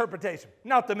the interpretation.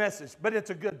 Not the message, but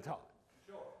it's a good thought.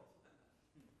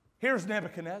 Here's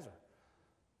Nebuchadnezzar.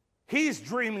 He's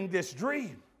dreaming this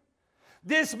dream.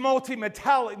 This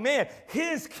multi-metallic man,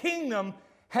 his kingdom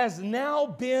has now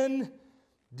been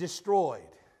destroyed.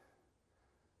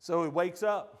 So he wakes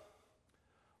up,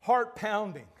 heart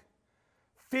pounding,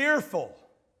 fearful.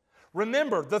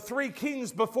 Remember, the three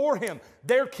kings before him,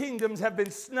 their kingdoms have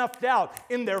been snuffed out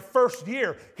in their first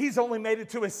year. He's only made it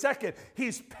to his second.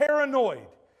 He's paranoid.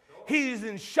 He's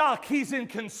in shock. He's in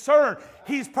concern.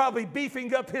 He's probably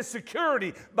beefing up his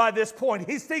security by this point.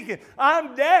 He's thinking,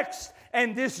 I'm next.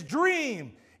 And this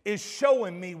dream is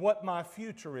showing me what my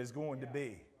future is going to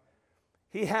be.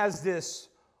 He has this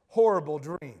horrible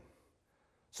dream.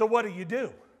 So what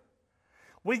do?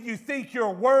 When you think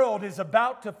your world is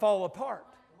about to fall apart,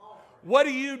 what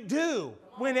do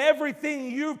when everything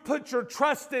you put your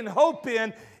trust and hope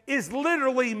in is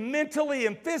literally mentally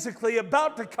and physically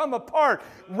about to come apart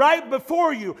right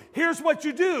before you? Here's what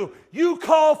you do. You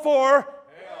call for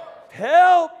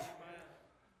help.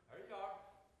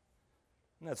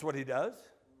 And that's what he does.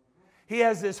 He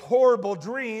has this horrible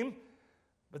dream,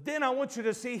 but then I want you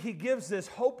to see he gives this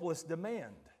hopeless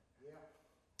demand.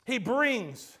 He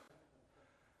brings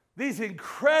these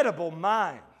incredible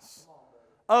minds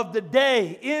of the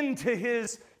day into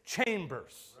his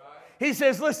chambers. He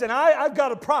says, listen, I've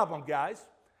got a problem, guys.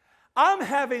 I'm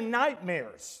having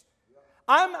nightmares.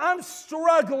 I'm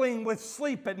struggling with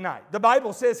sleep at night. The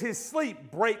Bible says his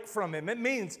sleep broke from him. It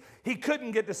means he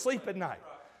couldn't get to sleep at night.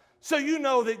 So you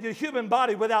know that the human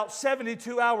body, without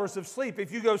 72 hours of sleep,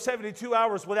 if you go 72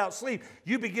 hours without sleep,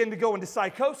 you begin to go into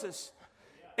psychosis.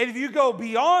 And if you go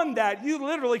beyond that, you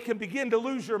literally can begin to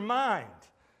lose your mind.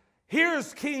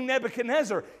 Here's King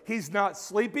Nebuchadnezzar. He's not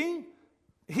sleeping,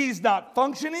 he's not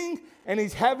functioning, and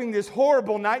he's having this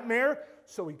horrible nightmare,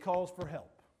 so he calls for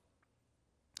help.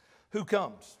 Who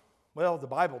comes? Well, the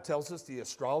Bible tells us the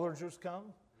astrologers come,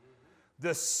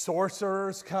 the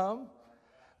sorcerers come,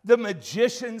 the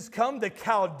magicians come, the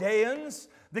Chaldeans.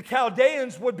 The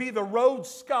Chaldeans would be the Rhodes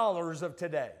Scholars of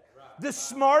today, the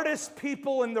smartest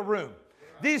people in the room.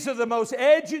 These are the most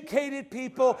educated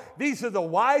people. These are the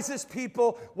wisest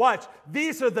people. Watch,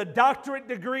 these are the doctorate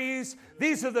degrees.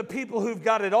 These are the people who've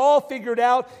got it all figured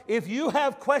out. If you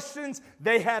have questions,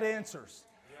 they had answers.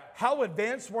 How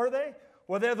advanced were they?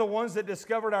 Well, they're the ones that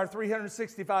discovered our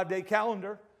 365-day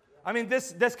calendar. I mean,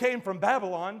 this came from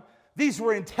Babylon. These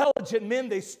were intelligent men.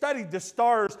 They studied the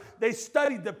stars. They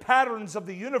studied the patterns of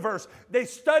the universe. They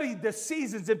studied the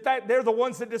seasons. In fact, they're the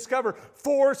ones that discovered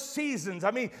 4 seasons.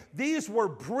 I mean, these were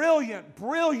brilliant,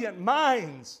 brilliant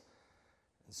minds.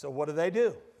 And so what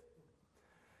do?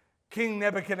 King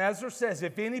Nebuchadnezzar says,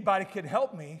 if anybody can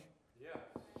help me,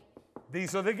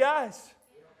 these are the guys.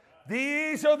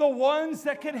 These are the ones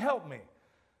that can help me.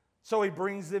 So he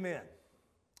brings them in.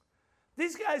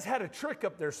 These guys had a trick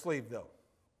up their sleeve, though.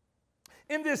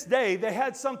 In this day, they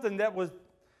had something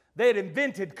they had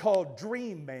invented called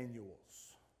dream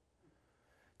manuals.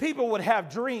 People would have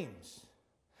dreams.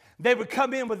 They would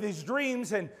come in with these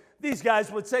dreams, and these guys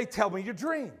would say, tell me your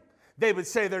dream. They would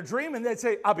say their dream, and they'd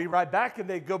say, I'll be right back. And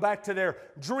they'd go back to their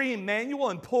dream manual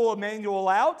and pull a manual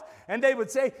out. And they would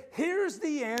say, here's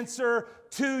the answer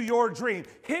to your dream.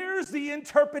 Here's the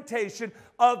interpretation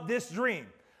of this dream.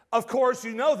 Of course,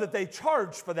 you know that they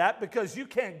charge for that because you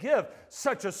can't give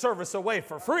such a service away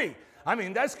for free. I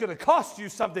mean, that's going to cost you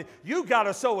something. You got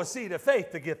to sow a seed of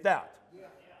faith to get that.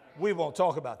 We won't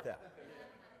talk about that.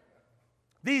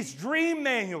 These dream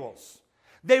manuals,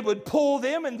 they would pull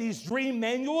them, and these dream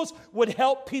manuals would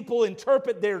help people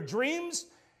interpret their dreams.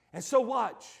 And so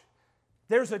watch.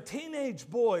 There's a teenage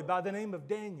boy by the name of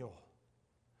Daniel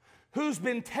who's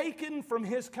been taken from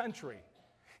his country.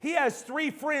 He has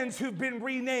 3 friends who've been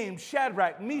renamed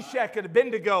Shadrach, Meshach, and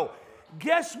Abednego.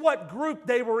 Guess what group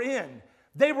they were in?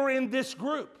 They were in this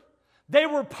group. They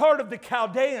were part of the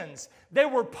Chaldeans. They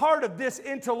were part of this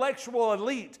intellectual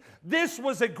elite. This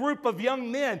was a group of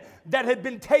young men that had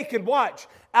been taken, watch,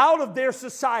 out of their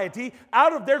society,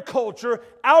 out of their culture,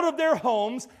 out of their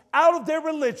homes, out of their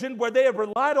religion where they had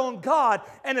relied on God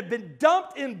and had been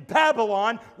dumped in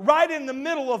Babylon right in the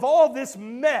middle of all this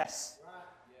mess.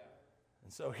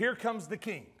 So here comes the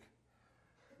king.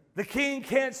 The king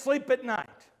can't sleep at night.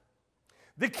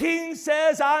 The king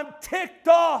says, I'm ticked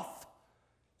off.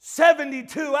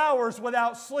 72 hours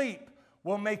without sleep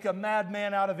will make a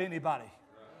madman out of anybody.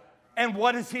 And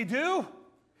what does he do?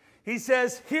 He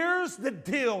says, here's the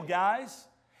deal, guys.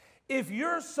 If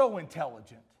you're so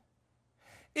intelligent,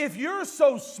 if you're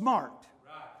so smart,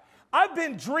 I've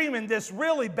been dreaming this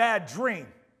really bad dream.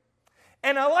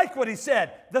 And I like what he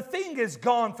said. The thing is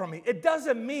gone from me. It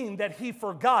doesn't mean that he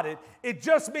forgot it. It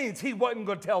just means he wasn't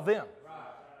going to tell them.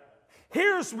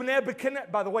 Here's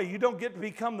Nebuchadnezzar. By the way, you don't get to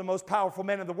become the most powerful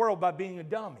man in the world by being a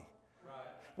dummy.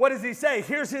 What does he say?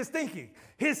 Here's his thinking.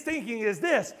 His thinking is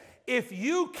this. If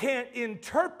you can't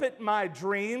interpret my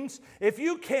dreams, if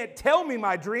you can't tell me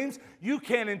my dreams, you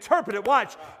can't interpret it.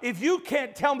 Watch. If you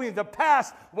can't tell me the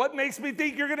past, what makes me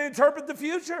think you're going to interpret the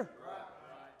future?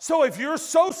 So if you're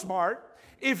so smart,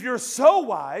 if you're so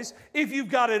wise, if you've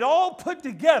got it all put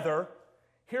together,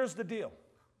 here's the deal.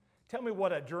 Tell me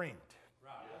what I dreamed.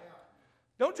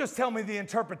 Don't just tell me the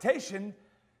interpretation.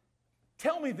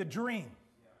 Tell me the dream.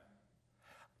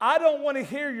 I don't want to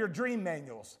hear your dream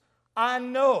manuals. I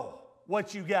know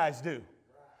what you guys do.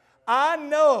 I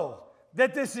know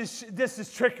that this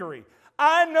is trickery.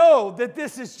 I know that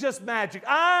this is just magic.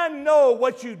 I know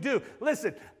what you do.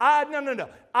 Listen, no.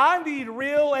 I need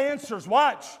real answers.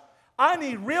 Watch. I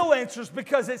need real answers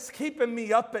because it's keeping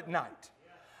me up at night.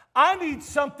 I need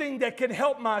something that can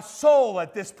help my soul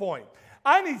at this point.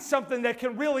 I need something that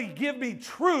can really give me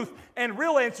truth and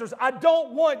real answers. I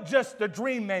don't want just the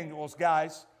dream manuals,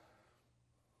 guys.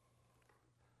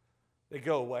 They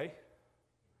go away.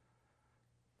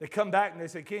 They come back and they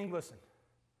say, King, listen.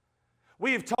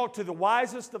 We have talked to the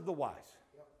wisest of the wise.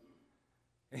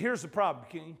 And here's the problem,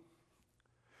 King.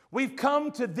 We've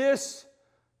come to this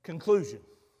conclusion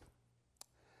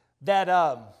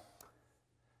that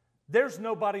there's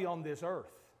nobody on this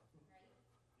earth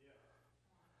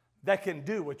that can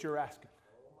do what you're asking.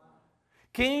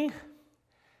 King,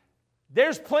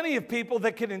 there's plenty of people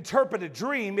that can interpret a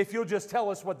dream if you'll just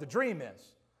tell us what the dream is.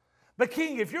 But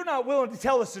King, if you're not willing to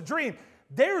tell us the dream,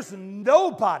 there's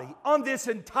nobody on this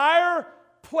entire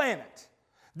planet,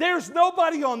 there's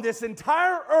nobody on this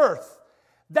entire earth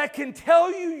that can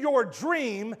tell you your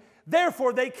dream.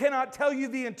 Therefore, they cannot tell you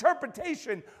the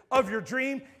interpretation of your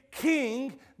dream.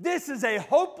 King, this is a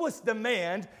hopeless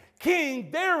demand. King,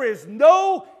 there is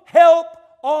no help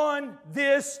on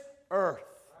this earth.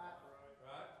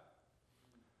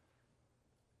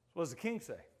 What does the king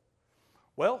say?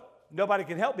 Well, nobody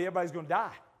can help me. Everybody's going to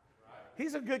die.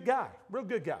 He's a good guy, real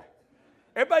good guy.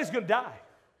 Everybody's going to die.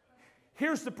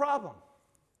 Here's the problem.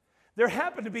 There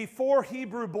happened to be 4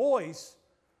 Hebrew boys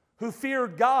who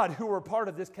feared God who were part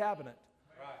of this cabinet.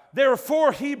 There were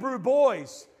 4 Hebrew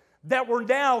boys that were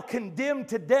now condemned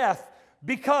to death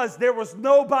because there was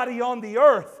nobody on the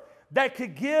earth that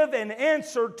could give an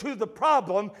answer to the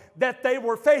problem that they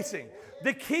were facing.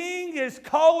 The king is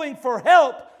calling for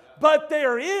help, but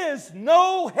there is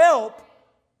no help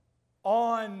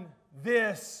on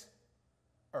this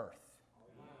earth.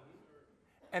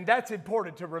 And that's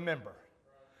important to remember.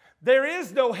 There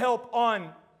is no help on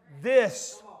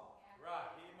this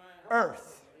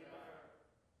earth.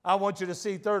 I want you to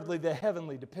see, thirdly, the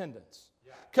heavenly dependence.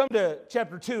 Come to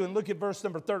chapter 2 and look at verse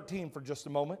number 13 for just a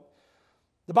moment.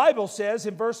 The Bible says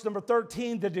in verse number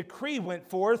 13, the decree went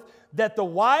forth that the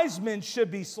wise men should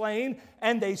be slain,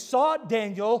 and they sought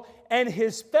Daniel and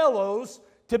his fellows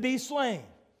to be slain.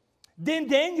 Then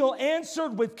Daniel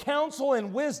answered with counsel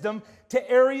and wisdom to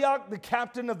Arioch, the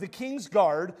captain of the king's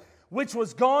guard, which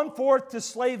was gone forth to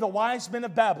slay the wise men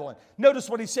of Babylon. Notice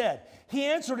what he said. He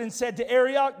answered and said to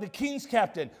Arioch, the king's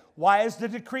captain, why is the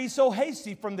decree so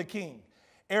hasty from the king?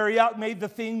 Arioch made the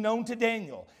thing known to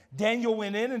Daniel. Daniel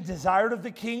went in and desired of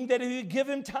the king that he would give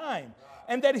him time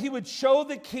and that he would show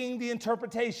the king the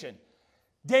interpretation.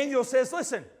 Daniel says,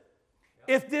 listen,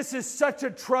 if this is such a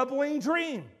troubling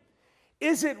dream,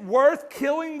 is it worth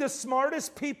killing the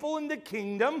smartest people in the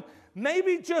kingdom?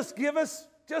 Maybe just give us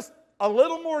just a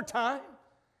little more time.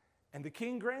 And the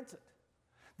king grants it.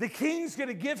 The king's going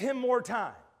to give him more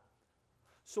time.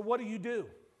 So what do?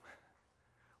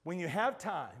 When you have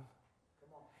time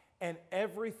and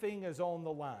everything is on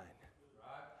the line,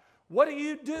 what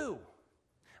do?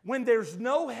 When there's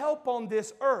no help on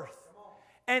this earth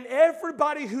and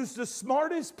everybody who's the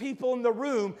smartest people in the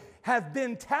room have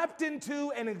been tapped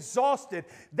into and exhausted.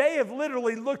 They have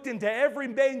literally looked into every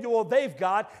manual they've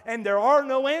got and there are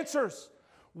no answers.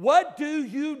 What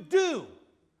do?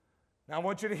 Now I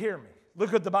want you to hear me.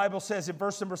 Look what the Bible says in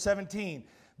verse number 17.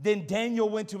 Then Daniel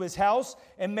went to his house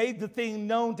and made the thing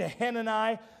known to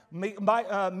Hanani,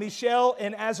 Mishael,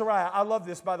 and Azariah. I love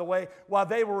this, by the way. While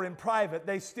they were in private,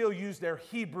 they still used their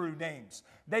Hebrew names.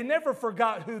 They never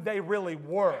forgot who they really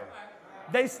were.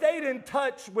 They stayed in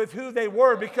touch with who they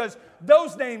were because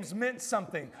those names meant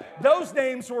something. Those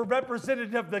names were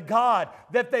representative of the God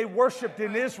that they worshiped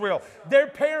in Israel. Their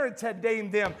parents had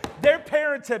named them. Their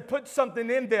parents had put something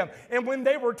in them. And when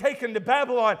they were taken to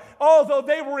Babylon, although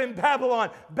they were in Babylon,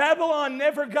 Babylon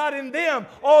never got in them,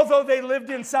 although they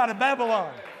lived inside of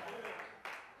Babylon.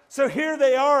 So here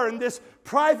they are in this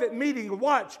private meeting.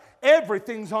 Watch,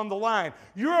 everything's on the line.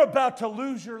 You're about to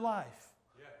lose your life.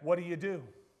 What do?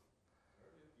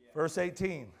 Verse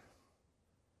 18.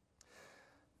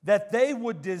 That they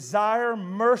would desire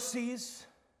mercies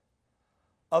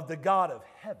of the God of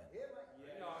heaven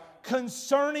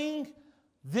concerning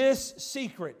this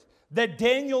secret, that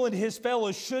Daniel and his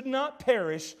fellows should not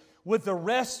perish with the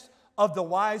rest of the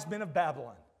wise men of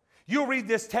Babylon. You'll read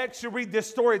this text, you'll read this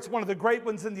story. It's one of the great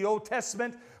ones in the Old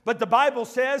Testament. But the Bible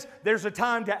says there's a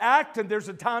time to act and there's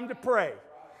a time to pray.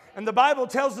 And the Bible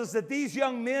tells us that these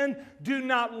young men do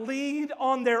not lean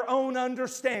on their own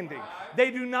understanding.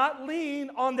 They do not lean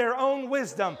on their own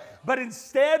wisdom. But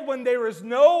instead, when there is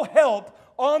no help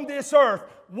on this earth,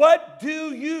 what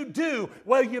do?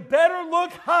 Well, you better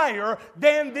look higher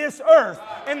than this earth.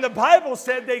 And the Bible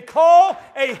said they call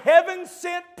a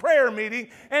heaven-sent prayer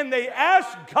meeting and they ask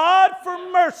God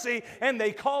for mercy and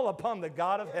they call upon the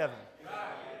God of heaven.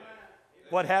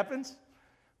 What happens?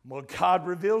 Well, God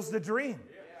reveals the dream.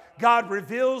 God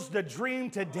reveals the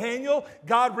dream to Daniel.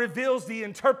 God reveals the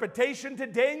interpretation to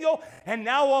Daniel. And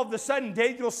now all of a sudden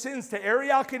Daniel sends to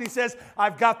Arioch and he says,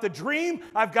 I've got the dream.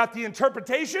 I've got the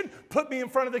interpretation. Put me in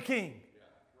front of the king.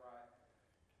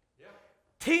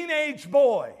 Teenage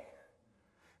boy.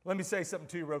 Let me say something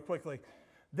to you real quickly.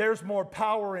 There's more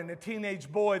power in a teenage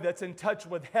boy that's in touch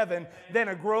with heaven than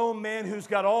a grown man who's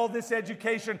got all this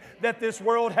education that this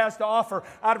world has to offer.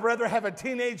 I'd rather have a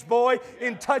teenage boy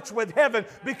in touch with heaven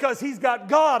because he's got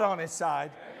God on his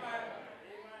side.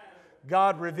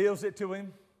 God reveals it to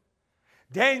him.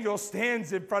 Daniel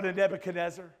stands in front of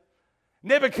Nebuchadnezzar.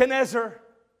 Nebuchadnezzar,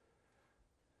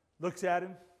 looks at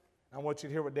him. I want you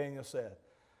to hear what Daniel said.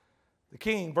 The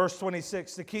king, verse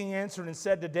 26, the king answered and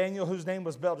said to Daniel, whose name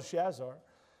was Belteshazzar,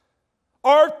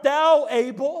 art thou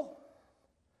able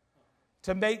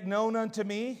to make known unto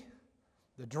me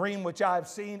the dream which I have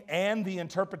seen and the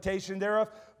interpretation thereof?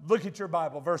 Look at your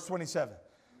Bible, verse 27.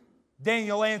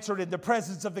 Daniel answered in the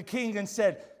presence of the king and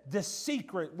said, the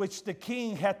secret which the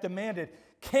king hath demanded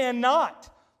cannot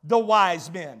the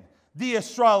wise men, the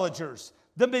astrologers,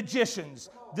 the magicians,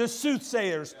 the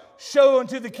soothsayers show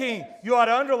unto the king. You ought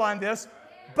to underline this.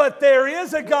 But there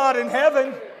is a God in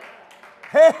heaven.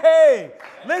 Hey,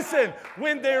 listen,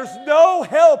 when there's no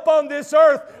help on this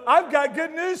earth, I've got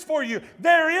good news for you.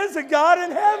 There is a God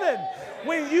in heaven.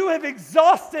 When you have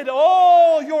exhausted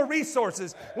all your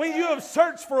resources, when you have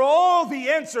searched for all the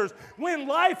answers, when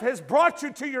life has brought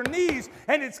you to your knees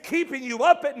and it's keeping you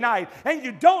up at night and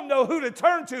you don't know who to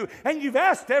turn to and you've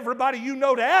asked everybody you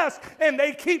know to ask and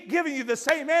they keep giving you the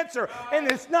same answer and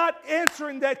it's not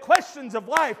answering the questions of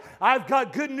life, I've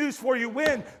got good news for you.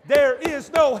 When there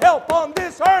is no help on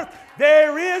this earth,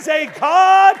 there is a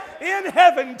God in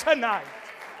heaven tonight.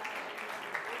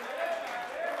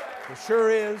 There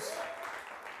sure is.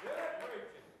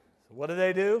 What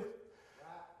do?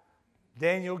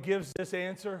 Daniel gives this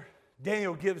answer.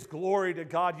 Daniel gives glory to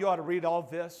God. You ought to read all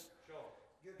this.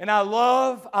 And I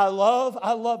love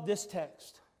this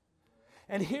text.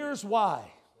 And here's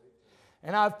why.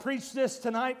 And I've preached this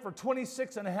tonight for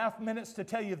 26 and a half minutes to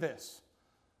tell you this.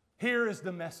 Here is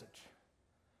the message.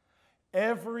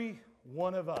 Every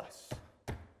one of us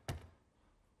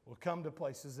will come to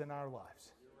places in our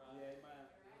lives.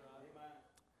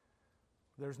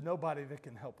 There's nobody that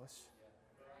can help us.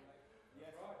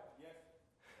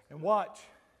 And watch,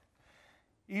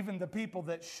 even the people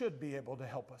that should be able to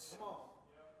help us,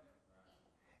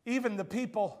 even the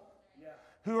people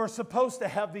who are supposed to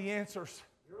have the answers,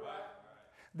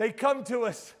 they come to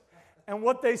us, and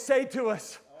what they say to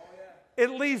us, it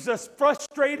leaves us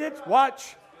frustrated.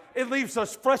 Watch, it leaves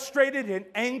us frustrated and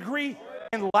angry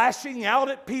and lashing out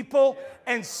at people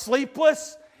and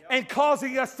sleepless and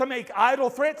causing us to make idle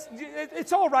threats.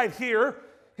 It's all right here.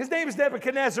 His name is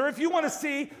Nebuchadnezzar. If you want to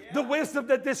see the wisdom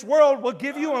that this world will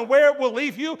give you and where it will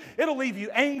leave you, it'll leave you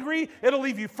angry. It'll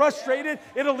leave you frustrated.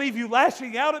 It'll leave you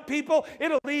lashing out at people.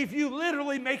 It'll leave you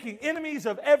literally making enemies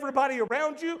of everybody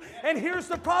around you. And here's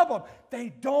the problem. They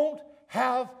don't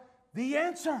have the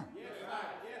answer.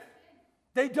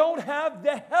 They don't have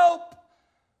the help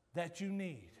that you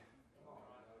need.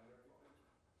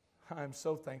 I'm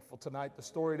so thankful tonight. The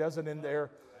story doesn't end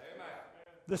there.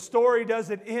 The story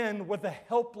doesn't end with a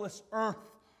helpless earth.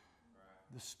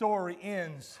 The story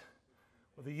ends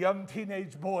with a young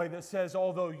teenage boy that says,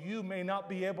 although you may not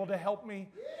be able to help me,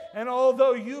 and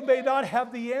although you may not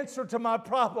have the answer to my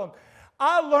problem,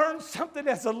 I learned something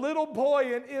as a little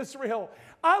boy in Israel.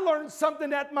 I learned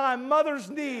something at my mother's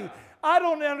knee. I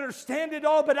don't understand it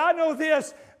all, but I know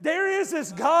this. There is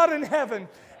this God in heaven.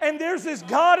 And there's this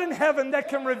God in heaven that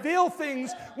can reveal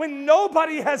things when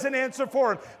nobody has an answer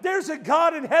for him. There's a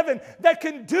God in heaven that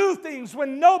can do things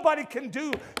when nobody can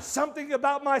do something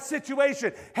about my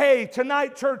situation. Hey,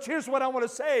 tonight, church, here's what I want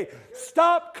to say.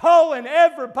 Stop calling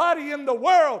everybody in the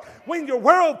world when your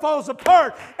world falls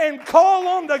apart and call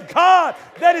on the God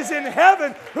that is in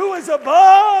heaven who is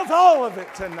above all of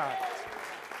it tonight.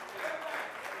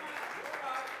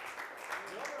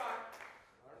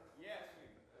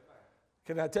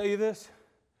 Can I tell you this?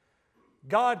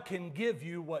 God can give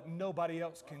you what nobody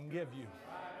else can give you.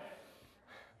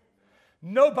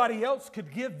 Nobody else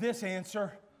could give this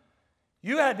answer.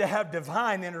 You had to have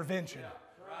divine intervention.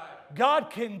 God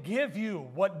can give you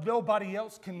what nobody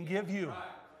else can give you.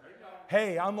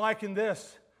 Hey, I'm liking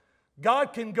this.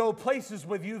 God can go places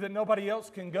with you that nobody else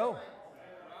can go.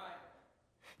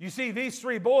 You see, these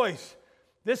three boys,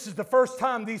 this is the first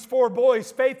time these four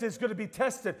boys' faith is going to be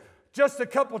tested. Just a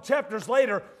couple chapters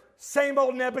later, same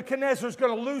old Nebuchadnezzar is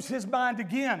going to lose his mind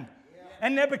again.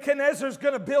 And Nebuchadnezzar is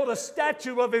going to build a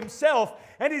statue of himself.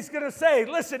 And he's going to say,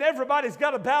 listen, everybody's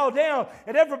got to bow down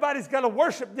and everybody's got to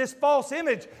worship this false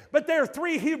image. But there are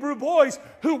three Hebrew boys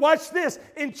who, watch this,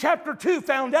 in chapter 2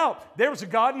 found out there was a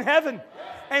God in heaven.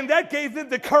 And that gave them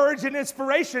the courage and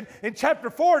inspiration in chapter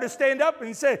 4 to stand up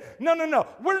and say, no,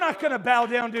 we're not going to bow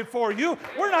down before you.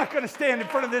 We're not going to stand in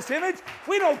front of this image.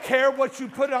 We don't care what you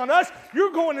put on us.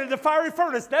 You're going into the fiery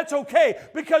furnace. That's okay,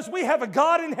 because we have a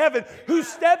God in heaven who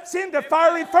steps into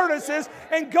fiery furnaces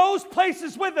and goes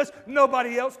places with us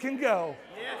nobody else can go.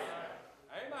 Yes.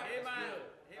 Amen.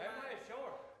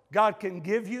 God can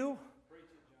give you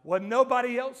what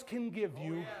nobody else can give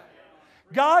you.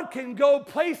 God can go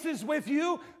places with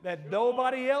you that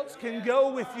nobody else can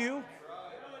go with you.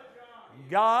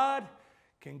 God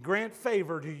can grant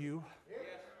favor to you,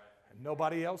 and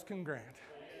nobody else can grant.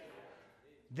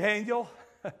 Daniel,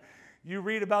 you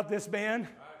read about this man,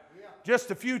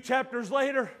 just a few chapters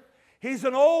later, he's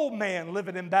an old man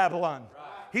living in Babylon.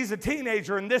 He's a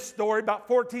teenager in this story, about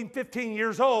 14, 15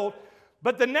 years old.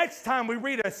 But the next time we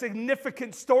read a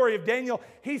significant story of Daniel,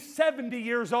 he's 70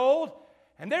 years old.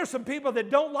 And there's some people that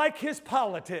don't like his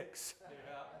politics.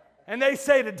 And they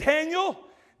say to Daniel,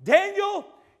 Daniel,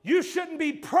 you shouldn't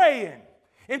be praying.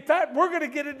 In fact, we're going to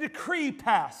get a decree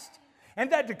passed.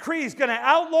 And that decree is going to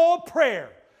outlaw prayer.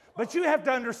 But you have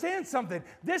to understand something.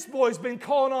 This boy's been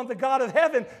calling on the God of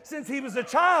heaven since he was a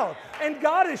child. And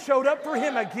God has showed up for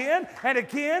him again and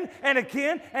again and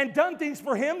again and done things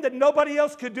for him that nobody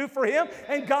else could do for him.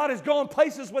 And God has gone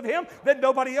places with him that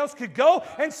nobody else could go.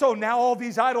 And so now all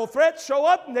these idle threats show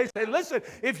up and they say, listen,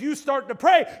 if you start to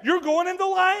pray, you're going in the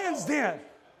lion's den.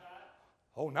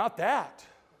 Oh, not that.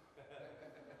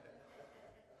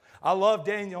 I love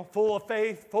Daniel, full of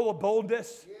faith, full of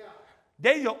boldness.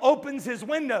 Daniel opens his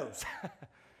windows.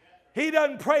 He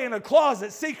doesn't pray in a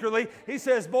closet secretly. He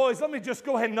says, boys, let me just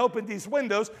go ahead and open these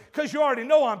windows because you already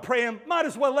know I'm praying. Might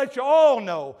as well let you all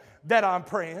know that I'm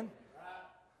praying.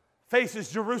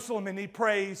 Faces Jerusalem and he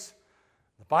prays.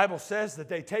 The Bible says that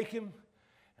they take him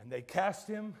and they cast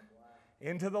him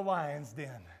into the lion's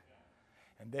den.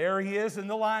 And there he is in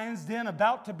the lion's den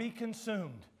about to be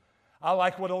consumed. I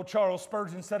like what old Charles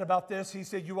Spurgeon said about this. He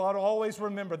said, you ought to always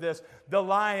remember this. The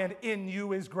lion in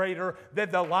you is greater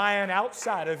than the lion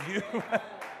outside of you.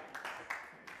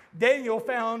 Daniel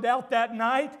found out that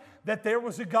night that there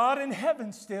was a God in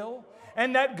heaven still.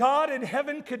 And that God in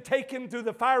heaven could take him through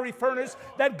the fiery furnace.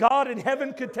 That God in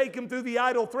heaven could take him through the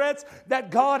idle threats. That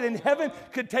God in heaven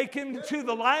could take him to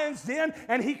the lion's den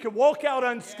and he could walk out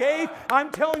unscathed.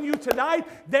 I'm telling you tonight,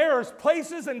 there's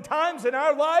places and times in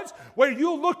our lives where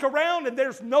you look around and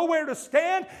there's nowhere to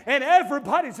stand and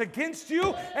everybody's against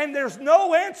you and there's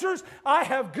no answers. I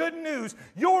have good news.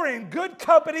 You're in good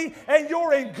company and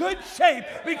you're in good shape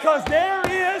because there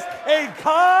is a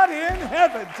God in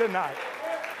heaven tonight.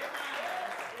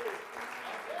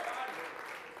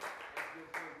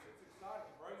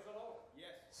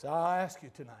 So I ask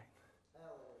you tonight,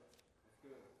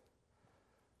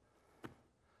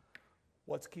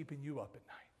 what's keeping you up at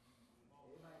night?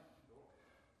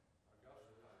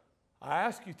 I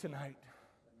ask you tonight,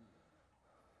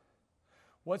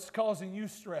 what's causing you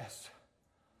stress?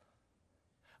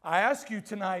 I ask you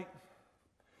tonight,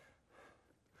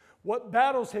 what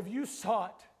battles have you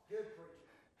sought?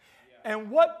 And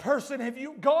what person have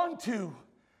you gone to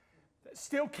that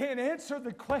still can't answer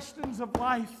the questions of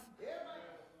life?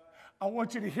 I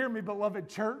want you to hear me, beloved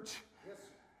church.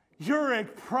 You're a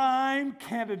prime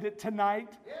candidate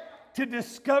tonight to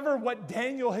discover what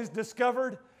Daniel has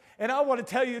discovered. And I want to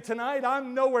tell you tonight,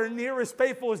 I'm nowhere near as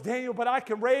faithful as Daniel, but I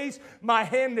can raise my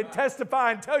hand and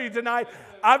testify and tell you tonight,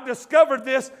 I've discovered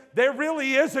this. There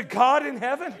really is a God in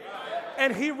heaven.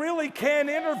 And He really can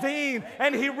intervene.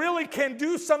 And He really can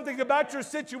do something about your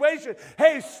situation.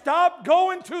 Hey, stop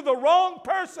going to the wrong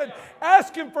person.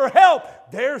 Ask Him for help.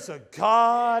 There's a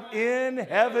God in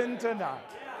heaven tonight.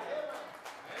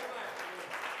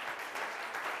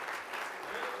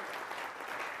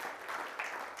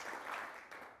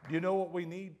 You know what we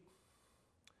need?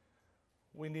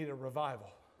 We need a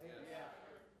revival.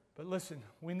 But listen,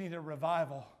 we need a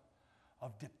revival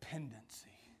of dependency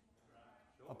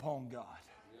upon God.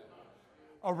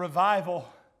 A revival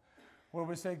where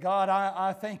we say, God,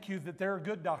 I thank you that there are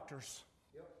good doctors.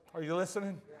 Are you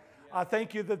listening? I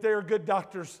thank you that there are good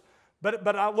doctors. But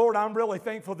Lord, I'm really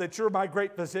thankful that you're my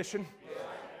great physician.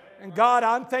 And God,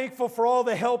 I'm thankful for all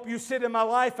the help you sent in my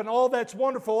life and all that's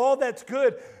wonderful, all that's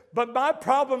good. But my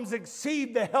problems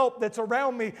exceed the help that's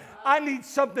around me. I need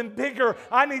something bigger.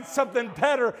 I need something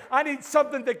better. I need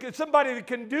somebody that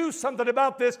can do something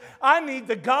about this. I need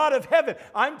the God of heaven.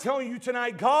 I'm telling you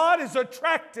tonight, God is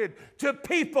attracted to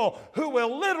people who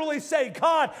will literally say,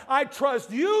 God, I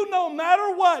trust you no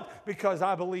matter what, because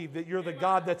I believe that you're the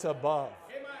God that's above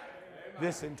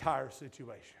this entire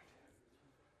situation.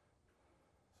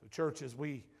 So, church, as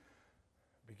we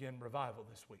begin revival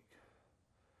this week,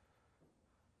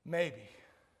 maybe,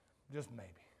 just maybe,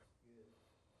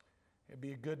 it'd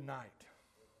be a good night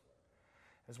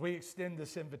as we extend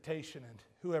this invitation, and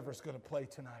whoever's going to play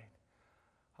tonight,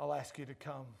 I'll ask you to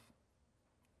come.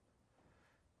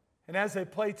 And as they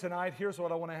play tonight, here's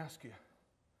what I want to ask you.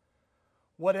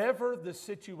 Whatever the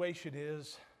situation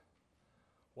is,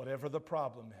 whatever the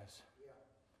problem is,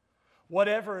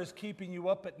 whatever is keeping you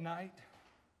up at night,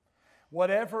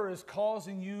 whatever is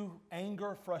causing you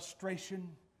anger, frustration,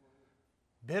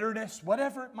 bitterness,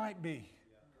 whatever it might be,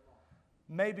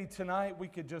 maybe tonight we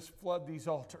could just flood these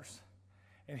altars.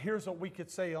 And here's what we could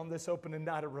say on this opening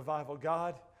night of revival.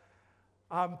 God,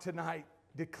 I'm tonight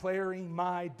declaring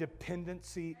my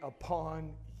dependency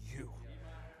upon you.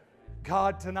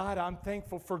 God, tonight I'm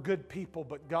thankful for good people,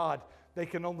 but God, they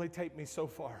can only take me so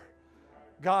far.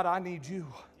 God, I need you.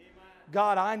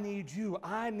 God, I need you.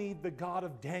 I need the God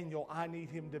of Daniel. I need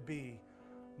him to be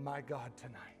my God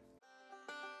tonight.